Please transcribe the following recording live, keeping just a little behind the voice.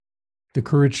The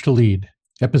Courage to Lead,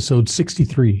 episode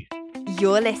 63.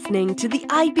 You're listening to the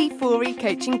IB4E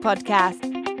Coaching Podcast.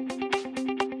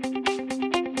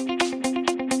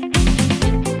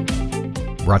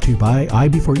 Brought to you by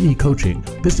IB4E Coaching,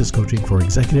 business coaching for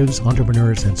executives,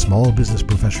 entrepreneurs, and small business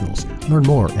professionals. Learn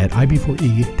more at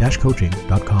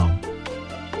ib4e-coaching.com.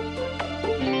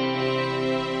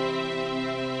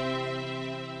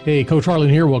 Hey, Coach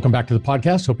Harlan here. Welcome back to the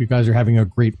podcast. Hope you guys are having a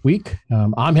great week.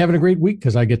 I'm having a great week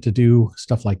because I get to do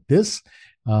stuff like this,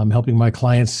 helping my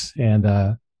clients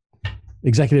and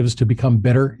executives to become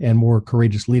better and more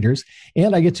courageous leaders.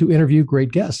 And I get to interview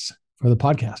great guests for the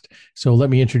podcast. So let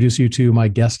me introduce you to my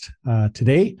guest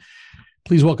today.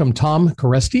 Please welcome Tom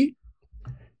Kereszti.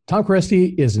 Tom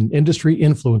Kereszti is an industry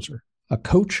influencer, a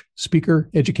coach, speaker,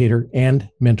 educator, and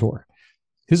mentor.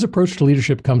 His approach to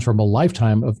leadership comes from a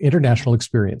lifetime of international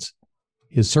experience.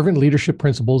 His servant leadership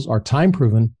principles are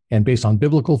time-proven and based on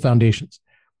biblical foundations.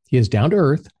 He is down to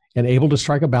earth and able to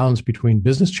strike a balance between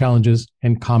business challenges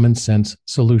and common sense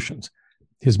solutions.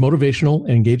 His motivational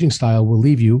and engaging style will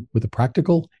leave you with the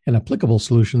practical and applicable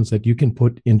solutions that you can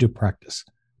put into practice.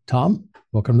 Tom,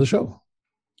 welcome to the show.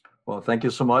 Well, thank you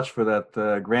so much for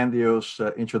that grandiose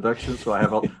introduction. So I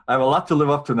have a lot to live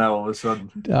up to now all of a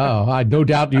sudden. Oh, no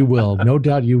doubt you will. No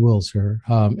doubt you will, sir.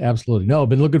 Absolutely. No, I've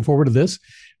been looking forward to this.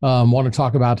 Want to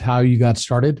talk about how you got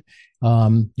started,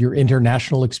 your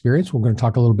international experience. We're going to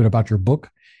talk a little bit about your book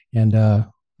and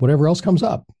whatever else comes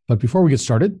up. But before we get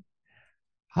started,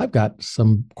 I've got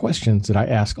some questions that I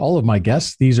ask all of my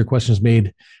guests. These are questions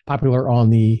made popular on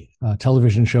the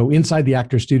television show Inside the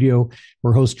Actor Studio,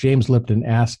 where host James Lipton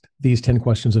asked these 10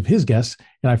 questions of his guests.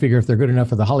 And I figure if they're good enough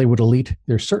for the Hollywood elite,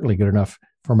 they're certainly good enough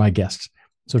for my guests.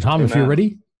 So Tom, If you're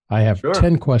ready, I have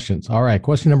 10 questions. All right.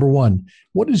 Question number 1.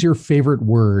 What is your favorite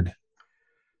word?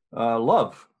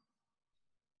 Love.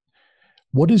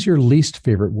 What is your least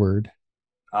favorite word?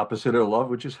 Opposite of love,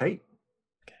 which is hate.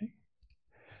 Okay.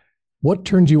 What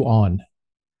turns you on?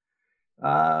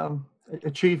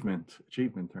 Achievement.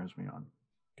 Achievement turns me on.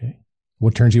 Okay.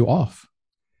 What turns you off?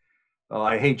 Oh,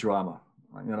 I hate drama.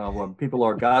 You know, when people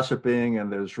are gossiping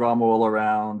and there's drama all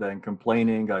around and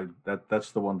complaining,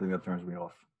 that's the one thing that turns me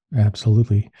off.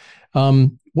 Absolutely.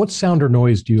 What sound or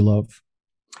noise do you love?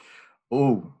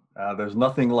 Oh, there's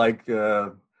nothing like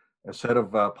a set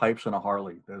of pipes and a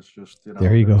Harley. There's just,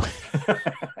 There you go.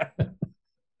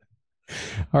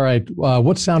 All right.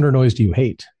 What sound or noise do you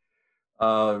hate?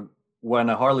 When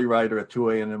a Harley rider at 2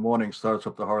 a.m. in the morning starts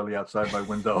up the Harley outside my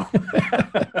window.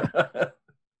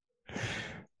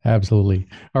 Absolutely.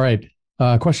 All right.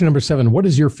 Question number 7. What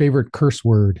is your favorite curse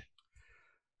word?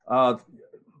 I'm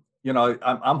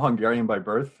Hungarian by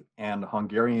birth, and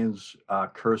Hungarians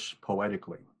curse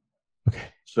poetically. Okay.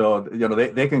 So,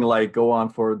 they can go on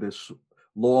for this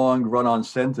long run-on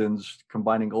sentence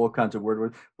combining all kinds of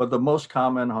words, but the most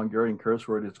common Hungarian curse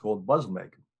word is called buzzmeg.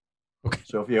 Okay.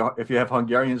 So if you have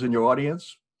Hungarians in your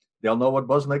audience, they'll know what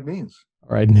buzzmeg means.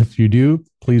 All right, and if you do,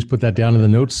 please put that down in the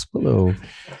notes below.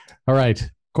 All right,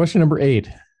 question number 8.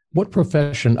 What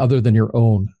profession other than your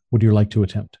own would you like to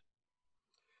attempt?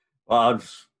 All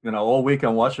week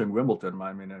I'm watching Wimbledon.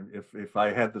 I mean, if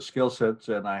I had the skill sets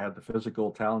and I had the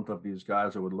physical talent of these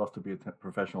guys, I would love to be a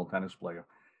professional tennis player.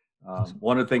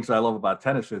 One of the things I love about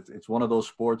tennis, it's one of those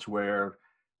sports where,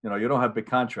 you don't have big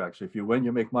contracts. If you win,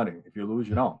 you make money. If you lose,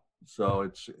 you don't. So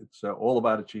it's all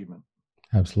about achievement.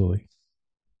 Absolutely.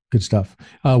 Good stuff.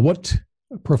 What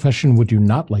profession would you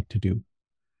not like to do?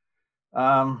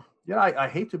 I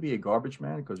hate to be a garbage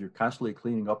man because you're constantly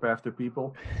cleaning up after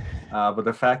people. But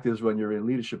the fact is, when you're in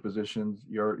leadership positions,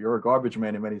 you're a garbage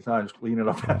man and many times cleaning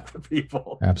up after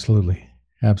people. Absolutely.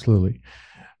 Absolutely.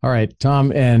 All right,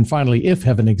 Tom. And finally, if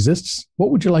heaven exists,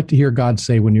 what would you like to hear God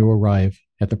say when you arrive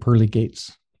at the pearly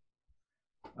gates?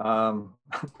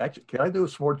 Actually, can I do a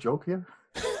smart joke here?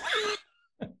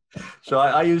 So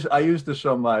I use this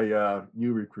on my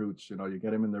new recruits. You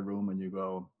get them in the room and you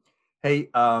go,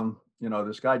 hey,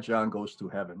 this guy John goes to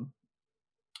heaven,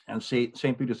 and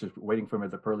St. Peter's is waiting for him at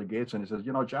the pearly gates, and he says,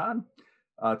 John,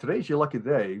 today's your lucky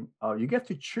day. You get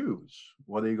to choose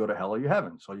whether you go to hell or you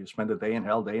heaven. So you spend a day in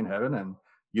hell, day in heaven, and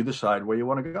you decide where you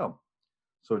want to go.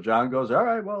 So John goes, all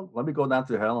right, well, let me go down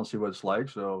to hell and see what it's like.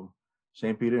 So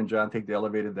St. Peter and John take the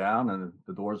elevator down, and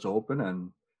the doors open,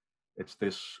 and it's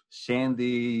this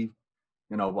sandy,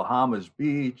 Bahamas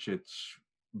beach. It's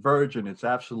virgin. It's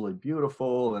absolutely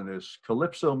beautiful. And there's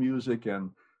calypso music,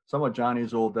 and some of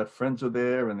Johnny's old dead friends are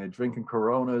there, and they're drinking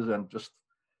Coronas and just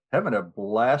having a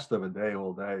blast of a day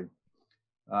all day.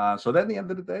 So then at the end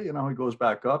of the day, he goes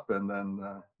back up, and then,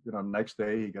 next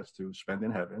day he gets to spend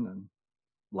in heaven. And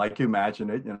like you imagine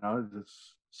it,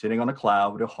 it's sitting on a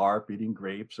cloud with a harp, eating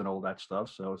grapes and all that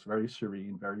stuff. So it's very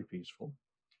serene, very peaceful.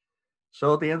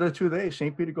 So at the end of the 2 days,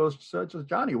 St. Peter goes,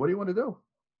 Johnny, what do you want to do?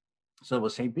 So it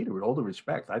was St. Peter, with all due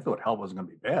respect. I thought hell wasn't going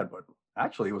to be bad, but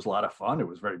actually it was a lot of fun. It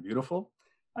was very beautiful.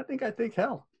 I think I take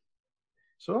hell.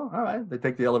 So, all right, they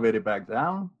take the elevator back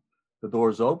down, the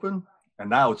doors open, and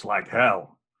now it's like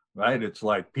hell, right? It's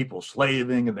like people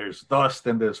slaving, and there's dust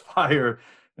and there's fire.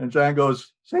 And John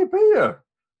goes, St. Peter,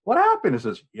 what happened? He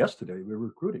says, yesterday we were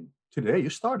recruiting. Today you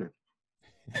started.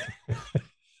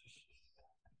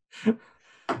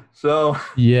 So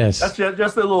yes, that's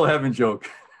just a little heaven joke.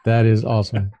 That is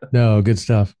awesome. No, good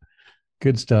stuff.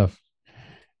 Good stuff.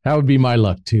 That would be my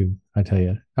luck too, I tell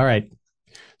you. All right.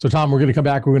 So Tom, we're going to come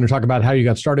back. We're going to talk about how you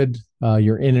got started,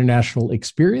 your international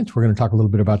experience. We're going to talk a little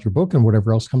bit about your book and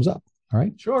whatever else comes up. All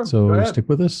right. Sure. So stick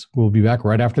with us. We'll be back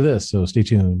right after this. So stay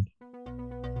tuned.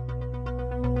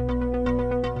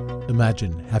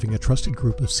 Imagine having a trusted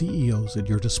group of CEOs at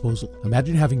your disposal.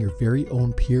 Imagine having your very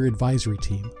own peer advisory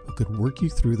team who could work you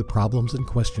through the problems and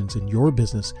questions in your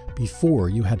business before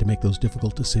you had to make those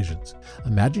difficult decisions.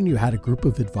 Imagine you had a group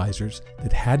of advisors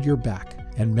that had your back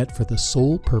and met for the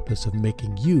sole purpose of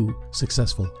making you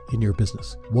successful in your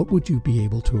business. What would you be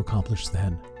able to accomplish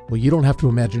then? Well, you don't have to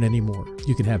imagine anymore.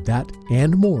 You can have that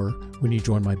and more when you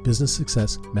join my Business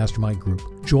Success Mastermind Group.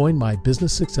 Join my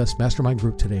Business Success Mastermind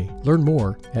Group today. Learn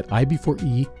more at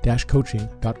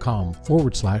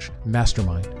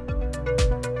ib4e-coaching.com/mastermind.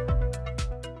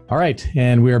 All right.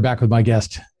 And we are back with my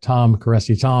guest, Tom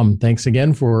Kereszti. Tom, thanks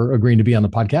again for agreeing to be on the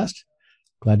podcast.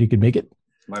 Glad you could make it.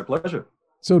 My pleasure.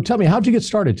 So tell me, how'd you get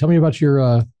started? Tell me about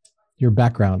your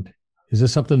background. Is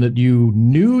this something that you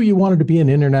knew you wanted to be an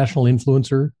international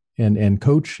influencer and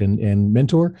coach and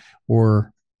mentor,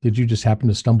 or did you just happen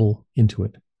to stumble into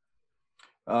it?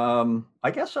 I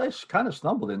guess I kind of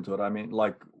stumbled into it. I mean,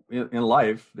 like in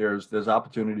life, there's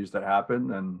opportunities that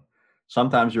happen, and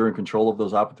sometimes you're in control of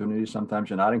those opportunities. Sometimes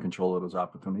you're not in control of those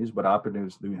opportunities, but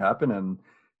opportunities do happen. And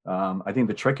I think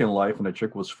the trick in life, and the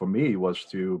trick was for me, was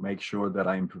to make sure that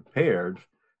I'm prepared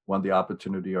when the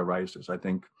opportunity arises. I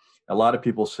think a lot of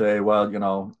people say, well,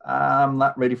 I'm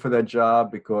not ready for that job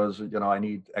because, I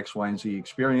need X, Y, and Z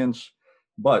experience.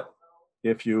 But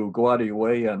if you go out of your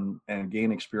way and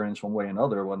gain experience one way or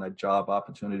another, when that job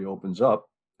opportunity opens up,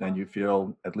 then you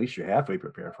feel at least you're halfway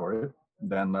prepared for it,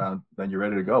 then you're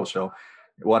ready to go. So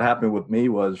what happened with me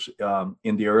was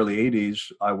in the early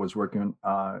 80s, I was working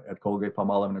at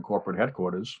Colgate-Palmolive in the corporate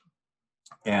headquarters.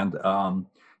 And,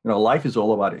 life is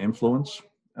all about influence,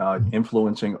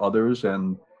 influencing others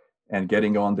and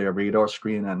getting on their radar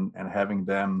screen and having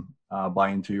them buy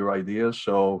into your ideas.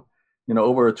 So,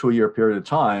 over a 2-year period of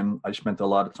time, I spent a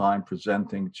lot of time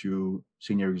presenting to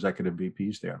senior executive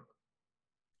VPs there.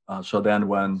 So then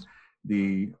when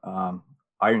the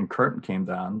Iron Curtain came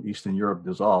down, Eastern Europe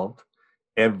dissolved,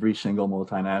 every single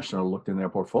multinational looked in their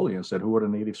portfolio and said, who are the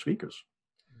native speakers?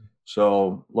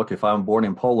 So look, if I'm born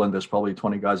in Poland, there's probably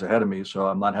 20 guys ahead of me, so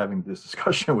I'm not having this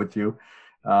discussion with you.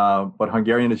 But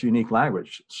Hungarian is a unique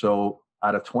language. So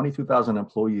out of 22,000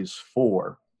 employees,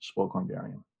 4 spoke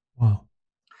Hungarian. Wow.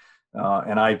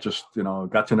 And I just,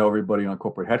 got to know everybody on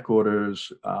corporate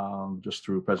headquarters, just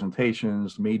through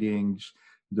presentations, meetings,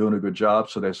 doing a good job.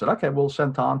 So they said, okay, we'll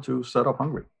send Tom to set up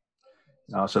Hungary.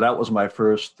 So that was my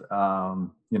first,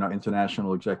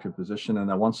 international executive position. And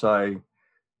then once I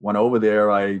went over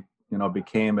there, I,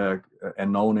 became a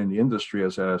known in the industry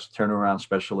as a turnaround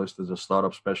specialist, as a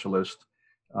startup specialist.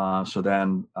 So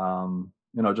then,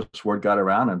 just word got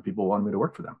around and people wanted me to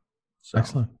work for them. So.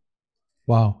 Excellent.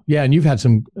 Wow. Yeah. And you've had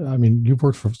you've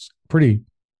worked for pretty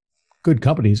good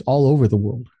companies all over the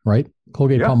world, right?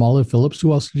 Colgate, Palmolive, Philips.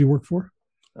 Who else did you work for?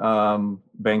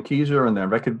 Benckiser and then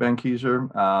Reckitt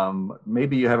Benckiser.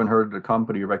 Maybe you haven't heard of the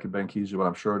company Reckitt Benckiser, but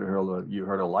I'm sure you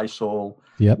heard of Lysol,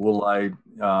 Woolite,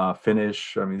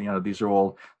 Finish. I mean, these are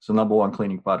all, it's the number 1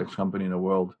 cleaning products company in the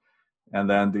world. And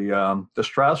then the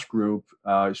Strauss Group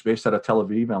is based out of Tel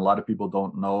Aviv, and a lot of people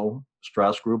don't know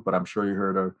Strauss Group, but I'm sure you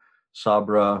heard of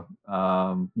Sabra,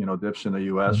 dips in the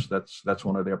U.S. That's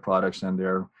one of their products, and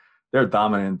they're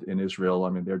dominant in Israel. I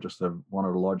mean, they're just one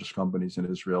of the largest companies in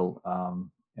Israel.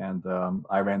 And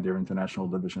I ran their international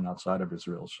division outside of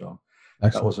Israel. So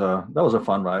Excellent. that was a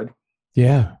fun ride.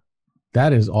 Yeah,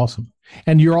 that is awesome.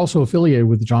 And you're also affiliated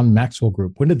with the John Maxwell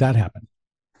Group. When did that happen?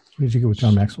 When did you get with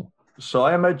John Maxwell? So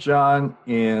I met John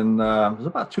in, it was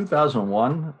about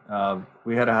 2001.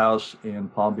 We had a house in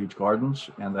Palm Beach Gardens.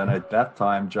 And then at that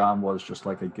time, John was just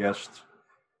like a guest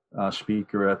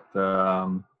speaker at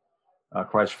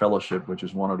Christ Fellowship, which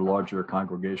is one of the larger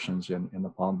congregations in the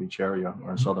Palm Beach area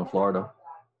or in Southern Florida.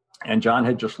 And John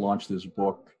had just launched his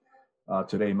book,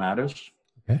 Today Matters.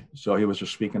 Okay. So he was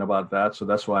just speaking about that. So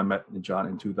that's why I met John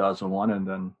in 2001. And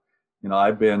then,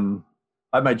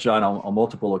 I met John on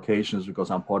multiple occasions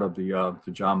because I'm part of the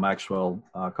John Maxwell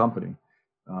company.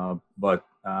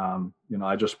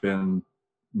 I just been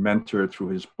mentored through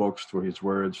his books, through his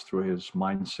words, through his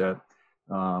mindset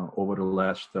over the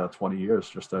last 20 years.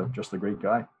 Just a great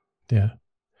guy. Yeah.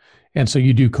 And so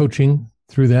you do coaching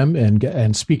through them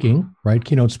and speaking, right?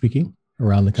 Keynote speaking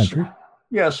around the country.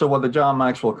 Yeah. So what the John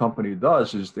Maxwell Company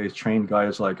does is they train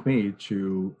guys like me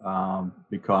to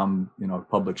become,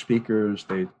 public speakers.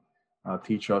 They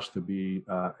teach us to be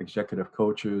executive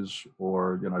coaches,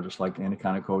 or just like any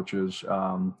kind of coaches.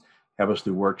 Have us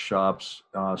do workshops,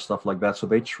 stuff like that. So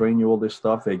they train you all this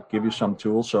stuff. They give you some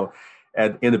tools. So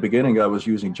in the beginning, I was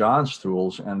using John's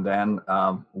tools, and then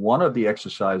one of the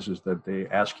exercises that they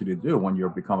ask you to do when you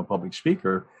become a public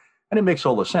speaker, and it makes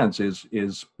all the sense,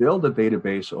 is build a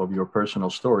database of your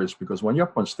personal stories. Because when you're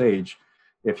up on stage,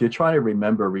 if you're trying to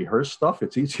rehearse stuff,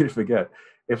 it's easy to forget.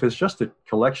 If it's just a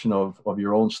collection of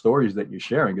your own stories that you're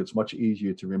sharing, it's much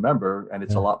easier to remember, and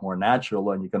it's a lot more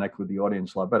natural, and you connect with the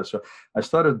audience a lot better. So I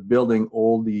started building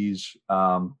all these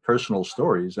personal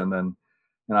stories, and then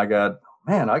I got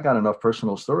enough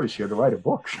personal stories here to write a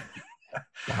book.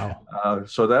 Wow.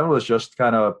 So that was just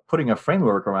kind of putting a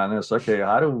framework around it. It's okay,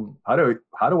 how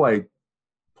do I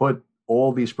put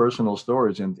all these personal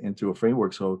stories into a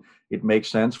framework so it makes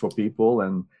sense for people?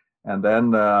 And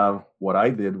then what I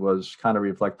did was kind of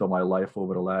reflect on my life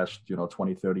over the last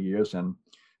 20, 30 years. And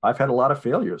I've had a lot of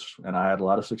failures and I had a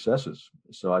lot of successes.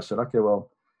 So I said, okay,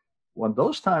 well, when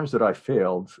those times that I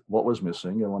failed, what was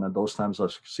missing? And when those times I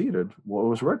succeeded, what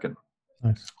was working?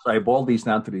 Nice. So I boiled these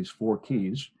down to these 4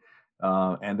 keys.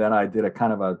 And then I did a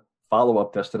kind of a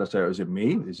follow-up test that I said, is it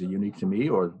me? Is it unique to me?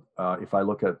 Or if I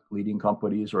look at leading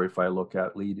companies, or if I look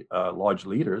at large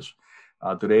leaders,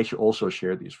 do they also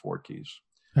share these 4 keys?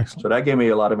 Excellent. So that gave me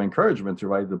a lot of encouragement to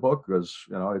write the book, because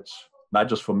it's not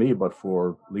just for me, but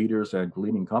for leaders and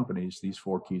leading companies, these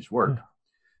 4 keys work.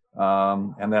 Yeah.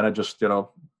 And then I just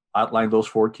outlined those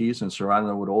 4 keys and surrounded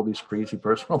them with all these crazy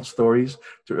personal stories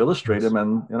to illustrate them.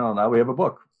 And now we have a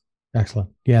book. Excellent.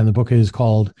 Yeah, and the book is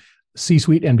called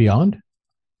C-Suite and Beyond.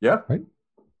 Yeah. Right.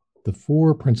 The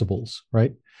 4 principles.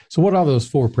 Right. So what are those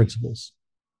 4 principles?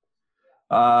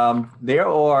 There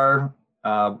are.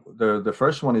 The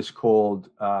first one is called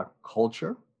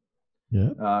culture.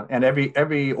 Yeah. And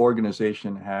every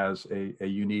organization has a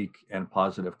unique and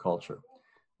positive culture.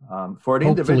 For an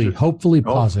individual, hopefully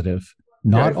positive.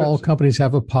 Not all companies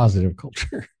have a positive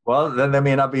culture. Well, then they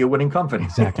may not be a winning company.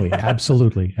 Exactly.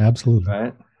 Absolutely.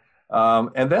 Right.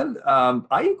 And then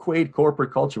I equate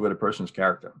corporate culture with a person's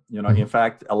character. In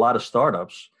fact, a lot of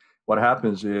startups, what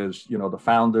happens is, the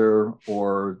founder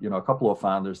or, a couple of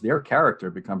founders, their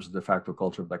character becomes the de facto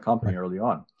culture of that company early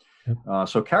on. Yep.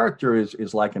 So character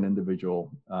is like an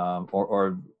individual,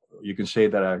 or you can say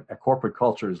that a corporate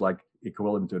culture is like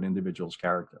equivalent to an individual's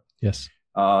character. Yes.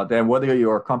 Then whether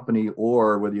you're a company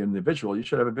or whether you're an individual, you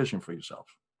should have a vision for yourself.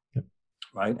 Yep.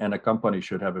 Right? And a company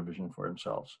should have a vision for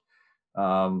themselves.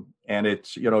 And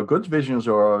it's, good visions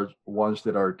are ones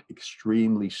that are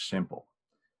extremely simple.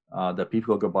 That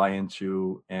people can buy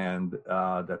into and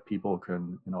that people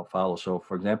can, follow. So,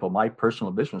 for example, my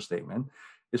personal vision statement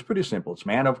is pretty simple. It's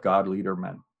man of God, leader,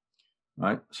 men.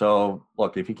 Right. So,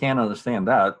 look, if you can't understand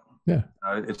that,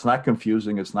 it's not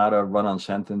confusing. It's not a run-on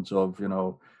sentence of,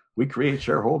 we create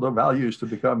shareholder values to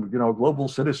become, global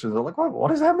citizens. They're like, what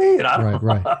does that mean?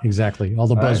 Right. Exactly. All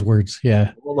the buzzwords.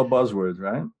 Yeah. All the buzzwords.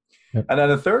 Right. Yep. And then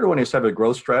the third one is have a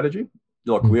growth strategy.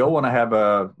 Look, we all want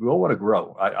to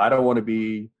grow. I don't want to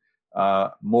be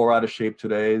more out of shape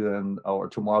today or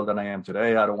tomorrow than I am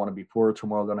today. I don't want to be poorer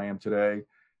tomorrow than I am today.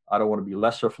 I don't want to be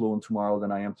less affluent tomorrow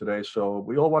than I am today. So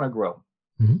we all want to grow.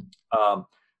 Mm-hmm.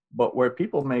 But where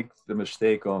people make the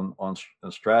mistake on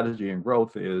strategy and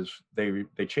growth is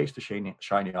they chase the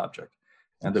shiny object.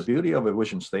 And the beauty of a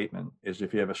vision statement is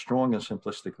if you have a strong and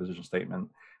simplistic vision statement,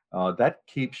 that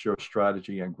keeps your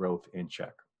strategy and growth in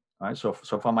check. Right. So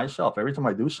for myself, every time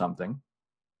I do something,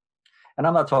 and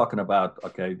I'm not talking about,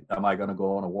 okay, am I going to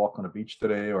go on a walk on the beach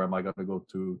today, or am I going to go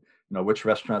to, which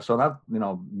restaurant? So not,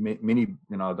 many,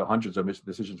 the hundreds of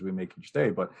decisions we make each day,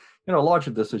 but,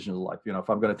 larger decisions like, if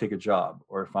I'm going to take a job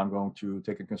or if I'm going to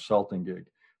take a consulting gig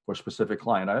for a specific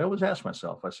client, I always ask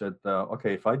myself, I said,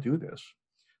 okay, if I do this,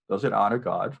 does it honor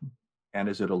God? And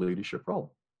is it a leadership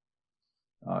role?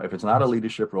 If it's not a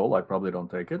leadership role, I probably don't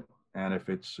take it. And if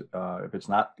it's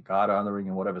not God honoring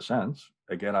in whatever sense,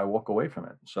 again, I walk away from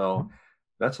it. So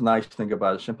that's a nice thing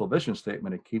about a simple vision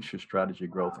statement. It keeps your strategy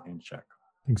growth in check.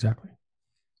 Exactly.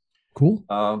 Cool.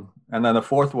 And then the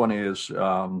fourth one is,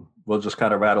 we'll just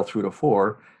kind of rattle through the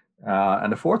four.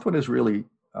 And the fourth one is really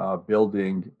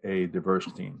building a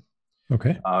diverse team.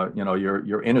 Okay.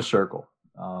 Your inner circle.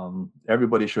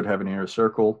 Everybody should have an inner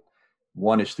circle.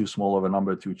 One is too small of a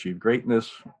number to achieve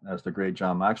greatness, as the great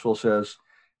John Maxwell says.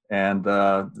 And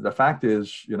the fact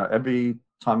is, every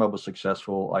time I was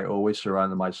successful, I always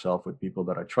surrounded myself with people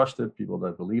that I trusted, people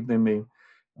that believed in me,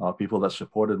 people that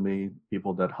supported me,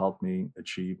 people that helped me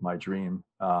achieve my dream.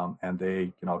 And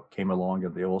they, came along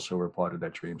and they also were part of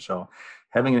that dream. So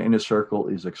having an inner circle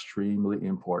is extremely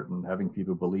important. Having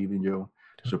people believe in you,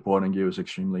 supporting you is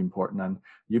extremely important. And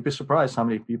you'd be surprised how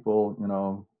many people,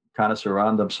 kind of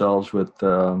surround themselves with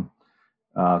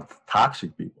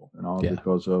toxic people,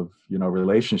 because of,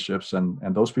 relationships. And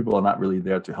those people are not really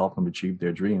there to help them achieve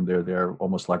their dream. They're there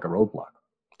almost like a roadblock.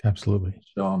 Absolutely.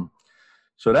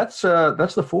 So that's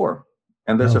the four.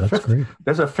 And there's great.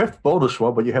 There's a fifth bonus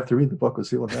one, but you have to read the book and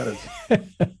see what that is.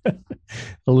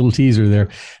 A little teaser there.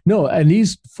 No, and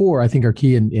these four I think are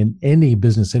key in any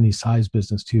business, any size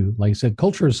business too. Like I said,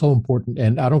 culture is so important,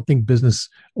 and I don't think business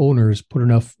owners put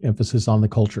enough emphasis on the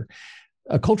culture.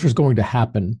 A culture is going to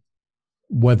happen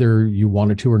whether you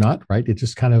want it to or not, right? It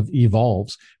just kind of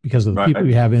evolves because of the people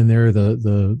you have in there,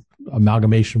 the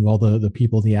amalgamation of all the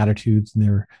people, the attitudes, and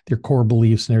their core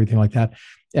beliefs and everything like that.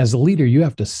 As a leader, you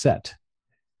have to set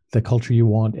the culture you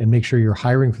want and make sure you're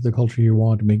hiring for the culture you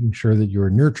want and making sure that you're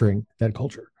nurturing that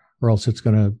culture, or else it's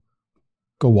going to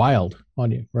go wild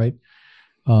on you, right?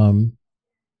 So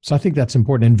I think that's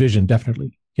important. And vision,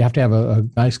 definitely. You have to have a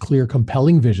nice, clear,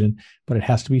 compelling vision, but it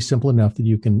has to be simple enough that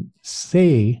you can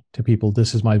say to people,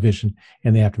 this is my vision,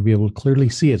 and they have to be able to clearly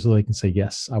see it so they can say,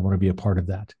 yes, I want to be a part of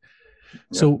that. Yeah.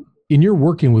 So in your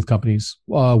working with companies,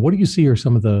 what do you see are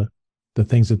some of the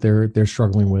things that they're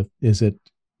struggling with? Is it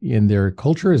in their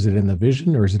culture? Is it in the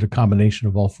vision, or is it a combination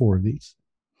of all four of these?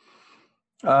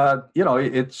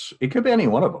 It could be any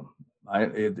one of them.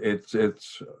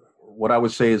 It's what I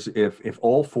would say is if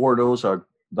all four of those are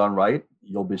done right,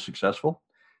 you'll be successful.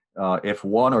 If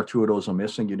one or two of those are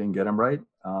missing, you didn't get them right,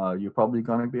 you're probably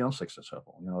going to be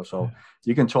unsuccessful.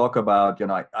 You can talk about,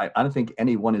 I don't think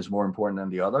any one is more important than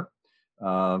the other.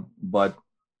 But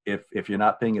if you're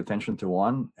not paying attention to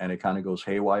one and it kind of goes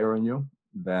haywire on you,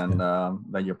 then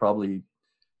you probably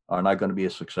are not going to be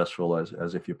as successful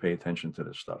as if you pay attention to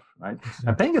this stuff, right? Exactly.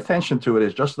 And paying attention to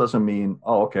it just doesn't mean,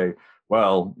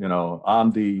 well,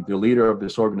 I'm the leader of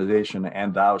this organization,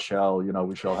 and thou shall,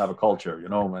 we shall have a culture,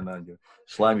 and then you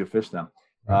slam your fist down.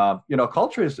 Right.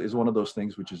 Culture is one of those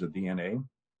things which is a DNA,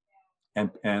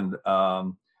 and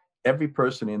every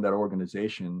person in that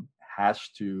organization has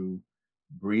to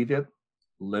breathe it,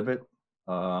 live it,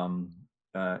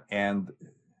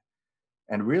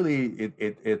 and really,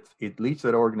 it leads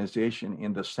that organization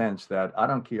in the sense that I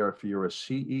don't care if you're a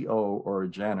CEO or a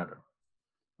janitor,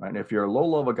 right? If you're a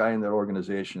low-level guy in that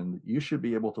organization, you should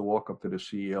be able to walk up to the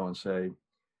CEO and say,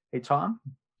 "Hey, Tom,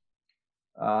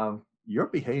 your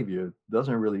behavior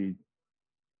doesn't really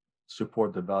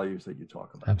support the values that you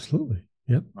talk about." Absolutely.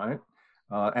 Yep. Right.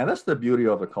 And that's the beauty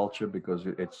of a culture, because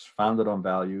it's founded on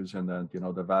values, and then,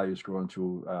 the values grow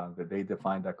into that they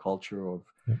define that culture of,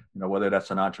 whether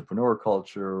that's an entrepreneur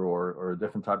culture or a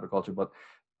different type of culture. But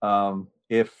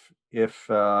if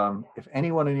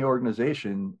anyone in the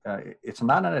organization, it's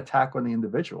not an attack on the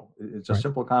individual. It's a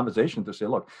simple conversation to say,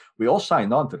 look, we all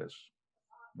signed on to this,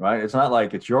 right? It's not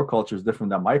like it's your culture is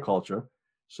different than my culture,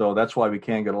 so that's why we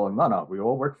can't get along. No, we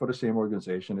all work for the same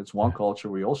organization. It's one culture.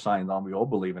 We all signed on. We all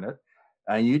believe in it.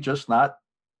 And you're just not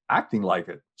acting like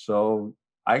it. So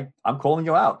I'm calling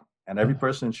you out, and every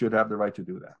person should have the right to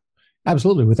do that.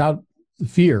 Absolutely. Without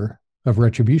fear of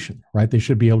retribution, right? They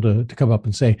should be able to come up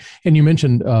and say, and you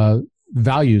mentioned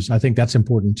values. I think that's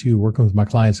important too. Working with my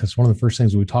clients, that's one of the first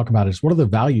things we talk about is what are the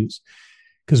values?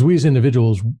 Because we as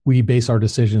individuals, we base our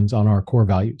decisions on our core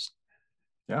values.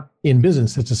 Yeah. In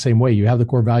business, it's the same way. You have the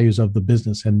core values of the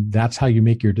business, and that's how you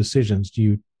make your decisions. Do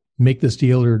you make this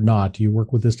deal or not? Do you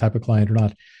work with this type of client or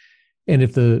not? And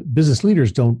if the business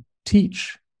leaders don't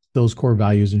teach those core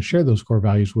values and share those core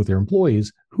values with their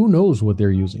employees, who knows what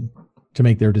they're using to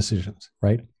make their decisions,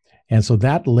 right? And so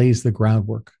that lays the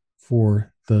groundwork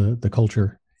for the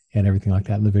culture and everything like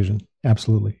that in the vision.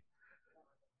 Absolutely.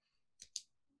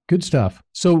 Good stuff.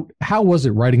 So how was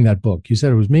it writing that book? You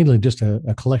said it was mainly just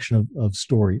a collection of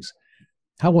stories.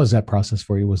 How was that process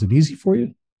for you? Was it easy for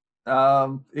you?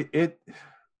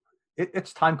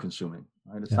 It's time consuming,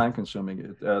 right? It's time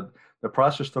consuming. The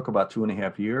process took about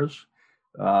 2.5 years.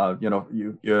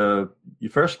 You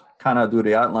first kind of do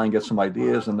the outline, get some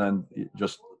ideas, and then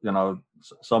just,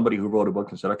 somebody who wrote a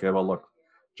book and said, okay, well, look,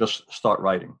 just start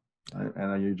writing. and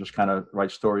then you just kind of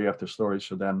write story after story.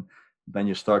 So then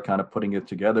you start kind of putting it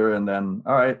together, and then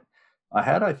all right,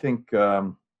 I think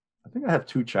I had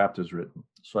 2 chapters written.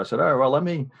 So I said, all right, well, let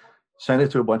me send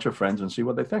it to a bunch of friends and see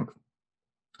what they think.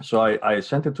 So I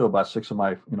sent it to about 6 of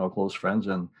my close friends,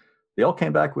 and they all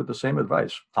came back with the same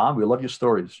advice. Tom, we love your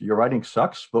stories. Your writing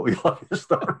sucks, but we love your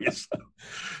stories.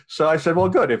 So I said, well,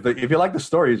 good. If you like the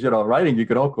stories, writing you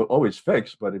can always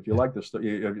fix. But if you like if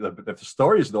the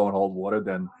stories don't hold water,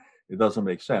 then it doesn't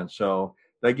make sense. So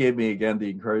that gave me again the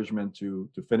encouragement to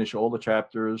finish all the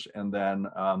chapters and then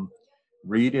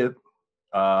read it,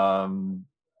 not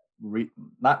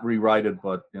rewrite it,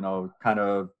 but kind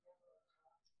of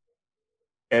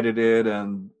edit it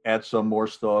and add some more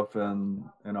stuff and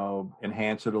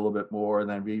enhance it a little bit more, and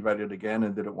then rewrite it again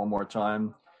and did it one more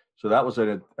time. So that was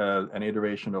an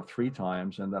iteration of 3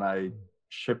 times, and then I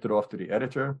shipped it off to the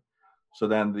editor. So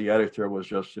then the editor was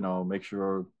just make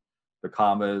sure the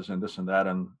commas and this and that,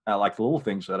 and like little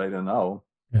things that I didn't know.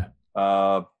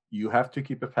 Yeah. You have to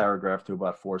keep a paragraph to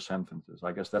about 4 sentences.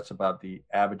 I guess that's about the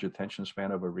average attention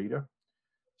span of a reader.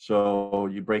 So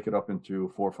you break it up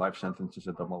into 4 or 5 sentences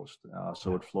at the most.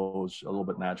 So it flows a little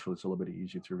bit natural. It's a little bit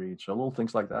easier to read. So little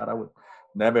things like that, I would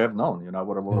never have known. I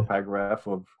would have wrote a paragraph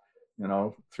of,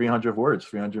 300 words,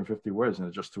 350 words, and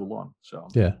it's just too long. So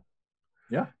yeah.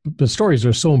 Yeah. The stories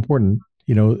are so important,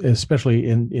 especially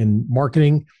in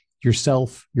marketing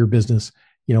yourself, your business,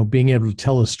 being able to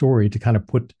tell a story to kind of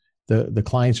put the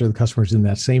clients or the customers in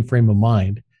that same frame of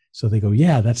mind. So they go,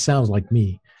 yeah, that sounds like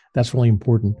me. That's really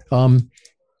important.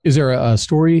 Is there a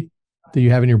story that you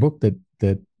have in your book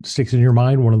that sticks in your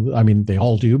mind? They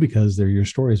all do because they're your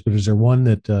stories, but is there one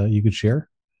that you could share?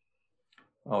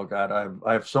 Oh God,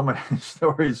 I have so many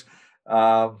stories.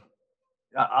 I'll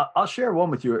share one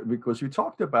with you because you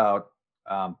talked about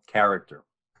character,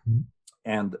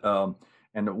 and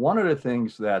one of the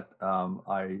things that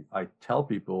I tell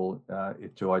people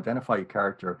to identify your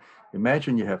character.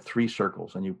 Imagine you have 3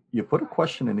 circles, and you put a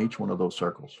question in each one of those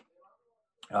circles.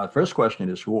 First question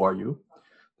is, who are you?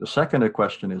 The second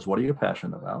question is, what are you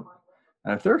passionate about?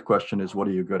 And the third question is, what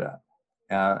are you good at?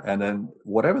 And then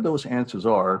whatever those answers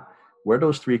are, where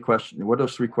those three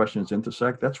questions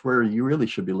intersect, that's where you really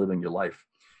should be living your life.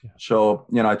 Yeah. So,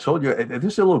 I told you,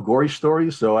 this is a little gory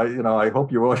story, so I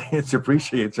hope your audience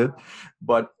appreciates it.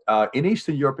 But in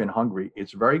Eastern Europe and Hungary,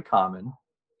 it's very common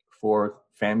for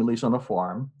families on a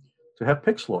farm to have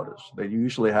pig slaughters. They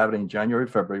usually have it in January,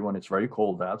 February when it's very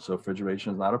cold out, so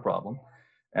refrigeration is not a problem.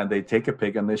 And they take a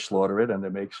pig and they slaughter it, and they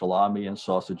make salami and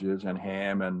sausages and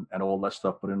ham and all that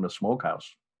stuff put in the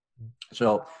smokehouse.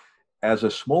 So as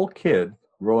a small kid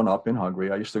growing up in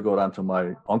Hungary, I used to go down to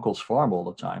my uncle's farm all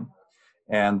the time.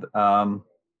 And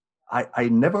I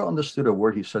never understood a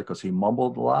word he said because he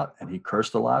mumbled a lot and he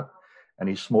cursed a lot. And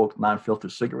he smoked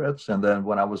non-filtered cigarettes. And then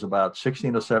when I was about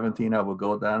 16 or 17, I would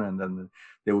go down and then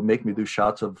they would make me do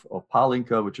shots of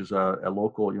palinka, which is a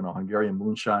local, Hungarian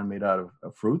moonshine made out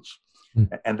of fruits.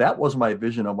 Mm. And that was my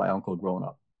vision of my uncle growing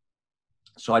up.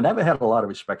 So I never had a lot of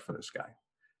respect for this guy.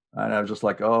 And I was just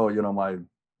like, my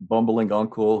bumbling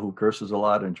uncle who curses a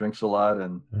lot and drinks a lot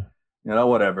and,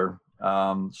 whatever.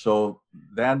 So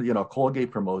then,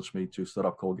 Colgate promotes me to set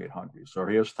up Colgate Hungary. So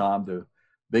here's Tom, the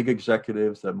big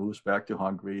executives that moves back to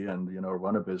Hungary and,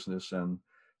 run a business. And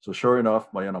so sure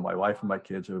enough, my wife and my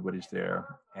kids, everybody's there.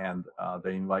 And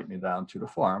they invite me down to the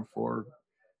farm for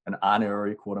an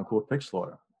honorary quote unquote pig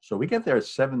slaughter. So we get there at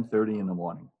 7:30 in the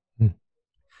morning.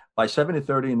 By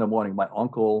 7:30 in the morning, my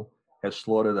uncle has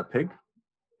slaughtered a pig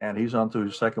and he's on to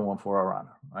his second one for our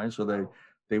honor, right? So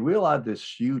they wheel out this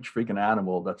huge freaking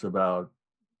animal that's about,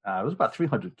 it was about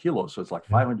 300 kilos. So it's like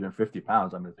 550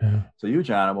 pounds. It's a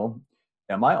huge animal.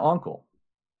 And my uncle,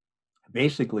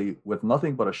 basically with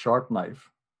nothing but a sharp knife,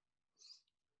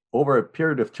 over a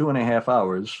period of 2.5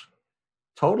 hours,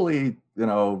 totally,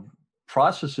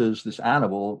 processes this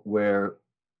animal where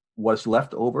what's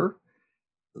left over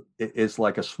is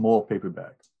like a small paper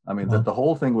bag. The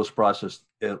whole thing was processed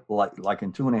like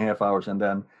in 2.5 hours. And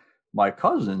then my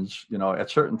cousins, at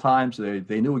certain times,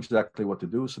 they knew exactly what to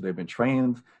do. So they've been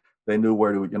trained. They knew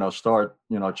where to, start,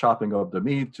 chopping up the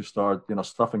meat, to start,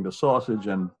 stuffing the sausage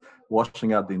and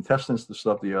washing out the intestines to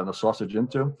stuff the sausage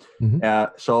into.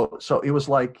 Mm-hmm. So it was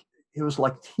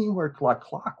like teamwork, like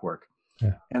clockwork.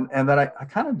 Yeah. And then I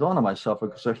kind of dawned on myself.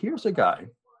 So here's a guy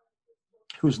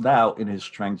who's now in his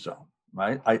strength zone,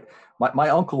 right? My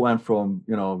uncle went from,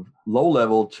 low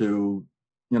level to,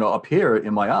 up here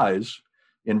in my eyes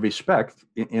in respect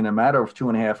in a matter of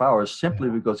 2.5 hours, simply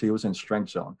because he was in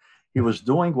strength zone. He was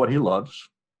doing what he loves,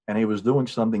 and he was doing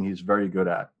something he's very good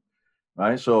at,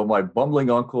 right? So my bumbling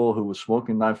uncle who was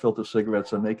smoking non-filter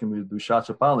cigarettes and making me do shots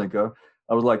of Palinka,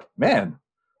 I was like, man,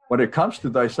 when it comes to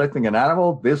dissecting an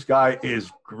animal, this guy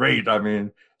is great. I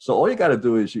mean, so all you got to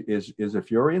do is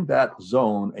if you're in that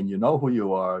zone and you know who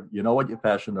you are, you know what you're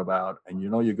passionate about, and you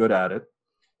know you're good at it,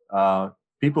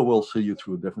 people will see you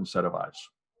through a different set of eyes.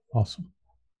 Awesome.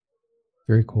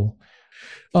 Very cool.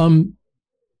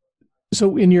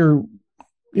 So in your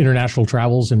international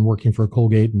travels and working for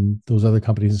Colgate and those other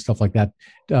companies and stuff like that,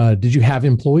 did you have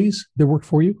employees that worked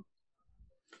for you?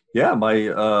 Yeah,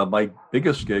 my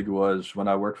biggest gig was when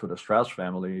I worked for the Strauss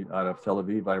family out of Tel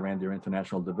Aviv. I ran their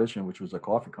international division, which was a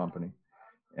coffee company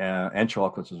and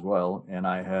chocolates as well. And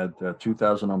I had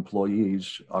 2,000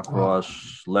 employees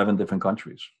across 11 different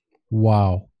countries.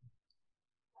 Wow.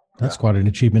 That's quite an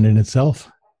achievement in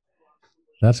itself.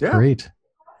 That's great.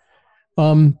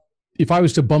 If I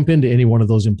was to bump into any one of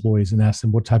those employees and ask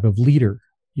them what type of leader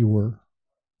you were,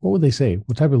 what would they say?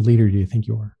 What type of leader do you think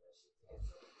you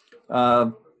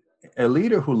are? A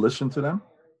leader who listened to them,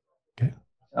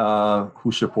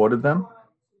 who supported them,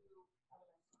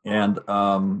 and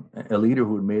a leader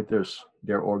who made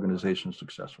their organization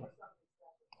successful.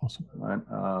 Awesome. Right.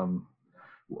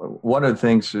 One of the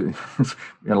things,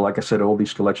 like I said, all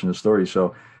these collection of stories.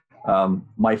 So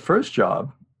my first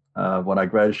job when I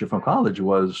graduated from college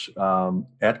was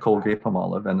at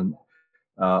Colgate-Palmolive, and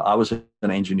I was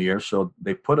an engineer. So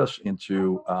they put us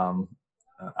into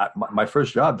my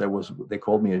first job. They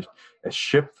called me a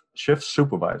shift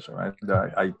supervisor. Right,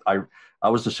 I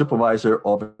was the supervisor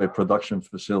of a production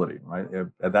facility. Right,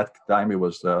 at that time it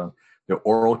was the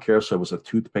oral care, so it was a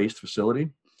toothpaste facility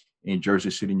in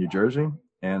Jersey City, New Jersey,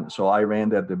 and so I ran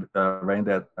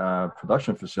that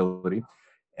production facility.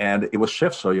 And it was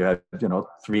shifts, so you had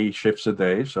 3 shifts a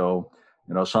day. So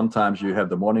sometimes you have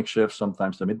the morning shift,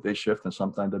 sometimes the midday shift, and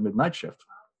sometimes the midnight shift.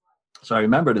 So I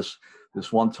remember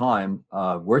this one time,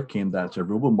 word came that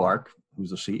Ruben Mark,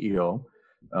 who's the CEO,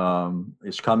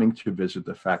 is coming to visit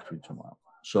the factory tomorrow.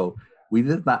 So we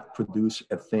did not produce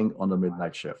a thing on the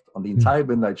midnight shift. On the entire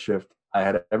midnight shift, I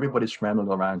had everybody scrambling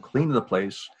around, cleaning the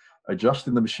place,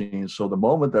 adjusting the machines. So the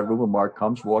moment that Ruben Mark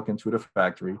comes walking to the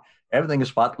factory, everything is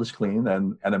spotless clean,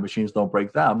 and the machines don't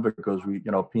break down because we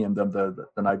PM'd them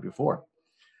the night before.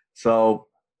 So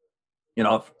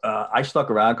I stuck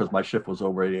around because my shift was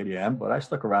over at 8 a.m., but I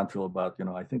stuck around till about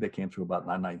I think they came through about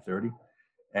 9:30,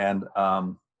 and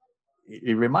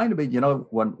it reminded me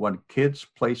when kids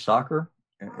play soccer,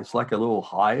 it's like a little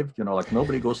hive. Like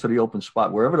nobody goes to the open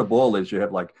spot. Wherever the ball is, you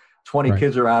have like 20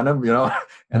 kids around them,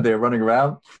 and they're running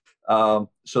around.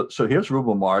 So here's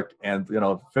Ruben Mark and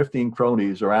 15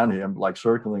 cronies around him, like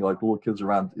circling like little kids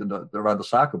around around the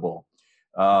soccer ball.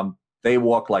 They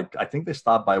walk like, I think they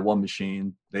stopped by one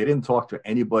machine. They didn't talk to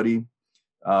anybody.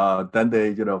 Then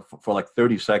they for like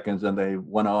 30 seconds, and they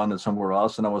went on to somewhere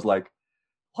else. And I was like,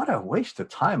 what a waste of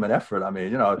time and effort. I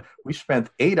mean, we spent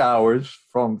 8 hours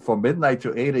from midnight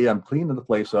to 8 a.m. cleaning the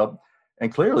place up.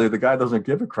 And clearly the guy doesn't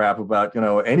give a crap about,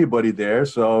 anybody there.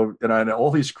 So, and all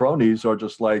these cronies are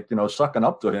just like, sucking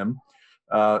up to him.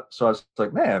 So I was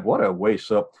like, man, what a waste.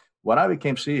 So when I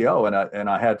became CEO and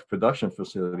I had production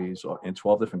facilities in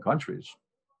 12 different countries,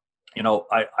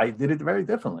 I did it very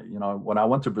differently. When I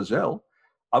went to Brazil,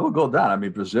 I would go down. I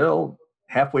mean, Brazil,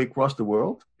 halfway across the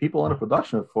world, people on the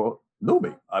production floor knew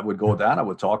me. I would go down, I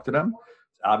would talk to them,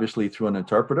 obviously through an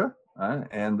interpreter.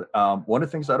 And one of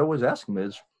the things I'd always ask them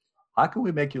is, how can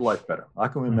we make your life better? How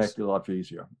can we make your life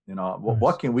easier?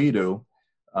 What can we do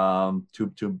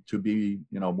to be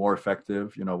more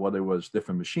effective? Whether it was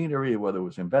different machinery, whether it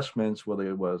was investments, whether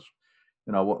it was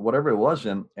whatever it was.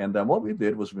 And then what we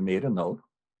did was we made a note,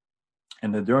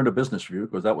 and then during the business review,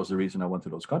 because that was the reason I went to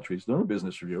those countries, during the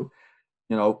business review,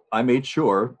 I made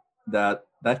sure that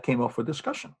came up for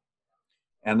discussion.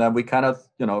 And then we kind of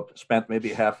spent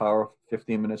maybe a half hour,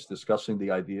 15 minutes discussing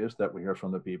the ideas that we heard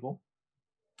from the people.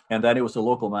 And then it was the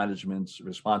local management's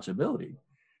responsibility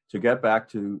to get back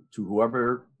to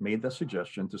whoever made the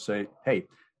suggestion to say, hey,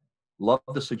 love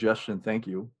the suggestion, thank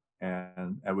you,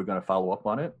 and we're going to follow up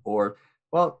on it. Or,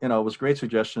 well, it was a great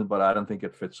suggestion, but I don't think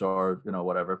it fits our,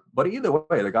 whatever. But either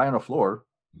way, the guy on the floor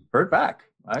heard back,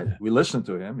 right? We listened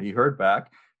to him. He heard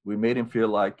back. We made him feel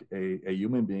like a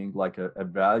human being, like a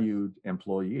valued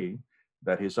employee,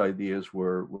 that his ideas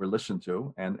were listened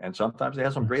to. And sometimes they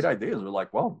had some great ideas. We're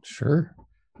like, well, sure.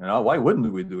 Why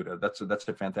wouldn't we do that? That's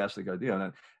a fantastic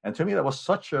idea. And to me, that was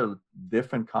such a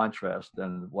different contrast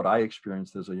than what I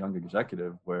experienced as a young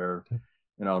executive, where,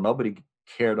 nobody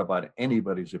cared about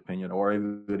anybody's opinion or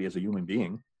everybody as a human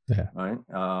being. Yeah. Right.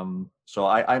 So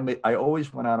I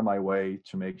always went out of my way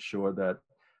to make sure that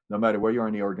no matter where you're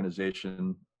in the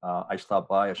organization, I stop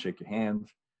by, I shake your hand.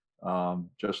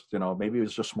 Just, maybe it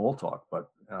was just small talk, but,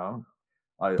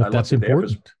 I But that's looked at the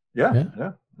efforts. important. Yeah, Yeah.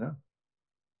 yeah, yeah.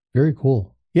 Very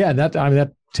cool. Yeah.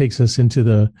 That takes us into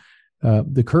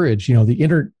the courage,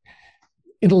 the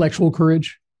intellectual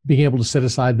courage, being able to set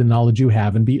aside the knowledge you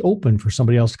have and be open for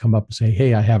somebody else to come up and say,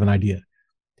 hey, I have an idea,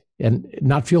 and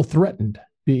not feel threatened.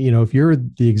 If you're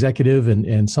the executive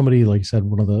and somebody, like you said,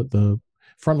 one of the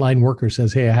frontline workers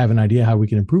says, hey, I have an idea how we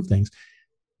can improve things,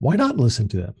 why not listen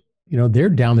to them? They're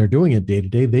down there doing it day to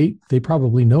day. They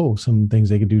probably know some things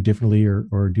they can do differently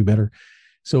or do better.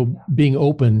 So being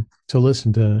open to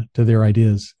listen to their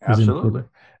ideas is Absolutely.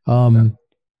 important.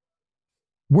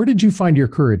 Where did you find your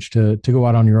courage to go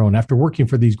out on your own after working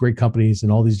for these great companies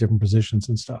and all these different positions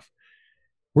and stuff?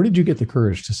 Where did you get the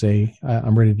courage to say,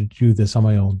 I'm ready to do this on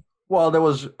my own? Well, there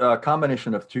was a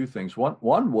combination of two things.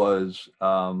 One was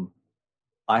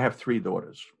I have three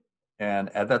daughters.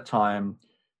 And at that time,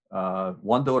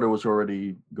 one daughter was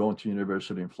already going to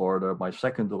university in Florida. My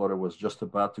second daughter was just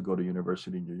about to go to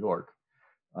university in New York.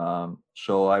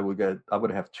 So I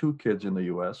would have two kids in the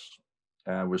U.S.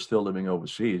 and we're still living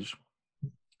overseas.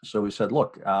 So we said,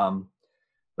 look,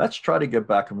 let's try to get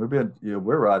back. And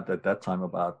we're at that time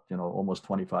about, almost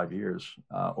 25 years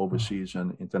overseas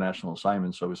and international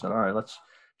assignments. So we said, all right, let's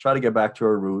try to get back to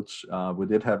our roots. We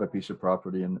did have a piece of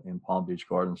property in Palm Beach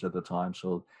Gardens at the time.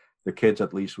 So the kids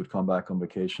at least would come back on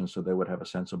vacation so they would have a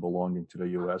sense of belonging to the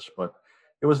U.S. But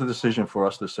it was a decision for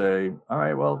us to say, all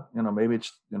right, well, maybe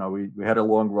it's, we had a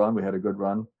long run. We had a good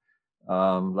run.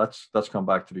 Let's come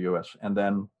back to the U.S. And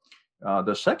then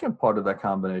the second part of that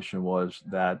combination was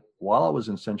that while I was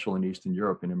in Central and Eastern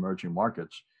Europe in emerging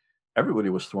markets, everybody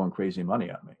was throwing crazy money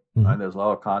at me. Mm-hmm. Right? There's a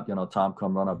lot of, Tom,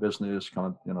 come run our business,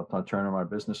 come, turn on our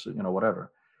business,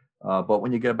 whatever. But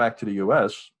when you get back to the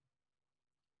U.S.,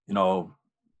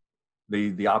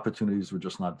 the opportunities were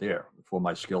just not there for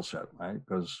my skill set, right?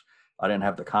 Because I didn't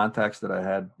have the contacts that I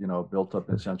had, built up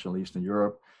in Central and Eastern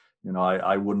Europe.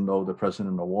 I wouldn't know the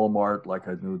president of Walmart like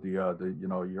I knew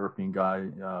the European guy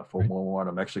for Walmart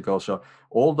in Mexico. So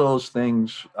all those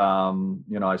things,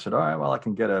 I said, all right, well, I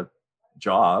can get a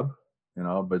job,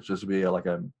 but just be like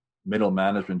a middle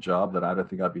management job that I don't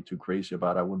think I'd be too crazy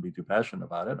about. I wouldn't be too passionate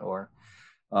about it. Or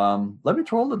let me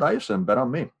roll the dice and bet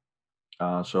on me.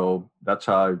 So that's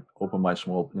how I opened my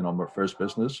my first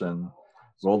business and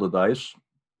rolled the dice.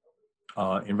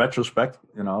 In retrospect,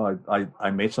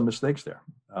 I made some mistakes there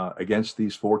against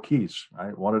these four keys.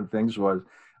 Right? One of the things was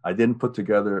I didn't put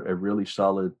together a really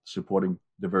solid supporting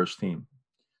diverse team.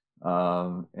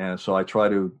 And so I tried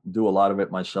to do a lot of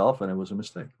it myself, and it was a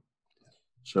mistake.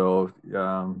 So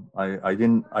I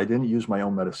didn't use my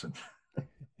own medicine.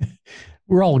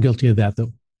 We're all guilty of that,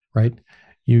 though, right?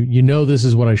 This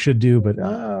is what I should do, but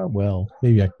well,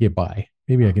 maybe I can get by.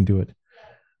 Maybe I can do it.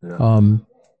 Yeah.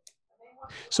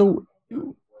 So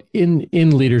in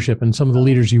leadership and some of the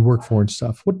leaders you work for and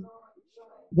stuff,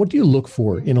 what do you look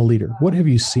for in a leader? What have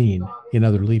you seen in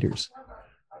other leaders?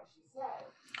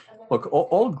 Look,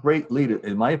 all great leaders,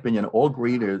 in my opinion, all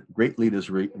great leaders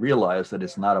realize that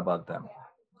it's not about them,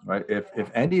 right? If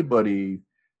anybody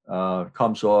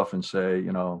comes off and say,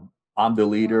 I'm the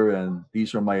leader and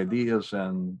these are my ideas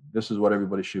and this is what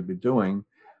everybody should be doing,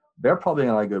 they're probably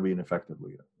not going to be an effective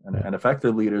leader. And an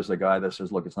effective leader is the guy that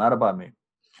says, look, it's not about me.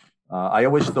 I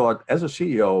always thought, as a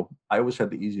CEO, I always had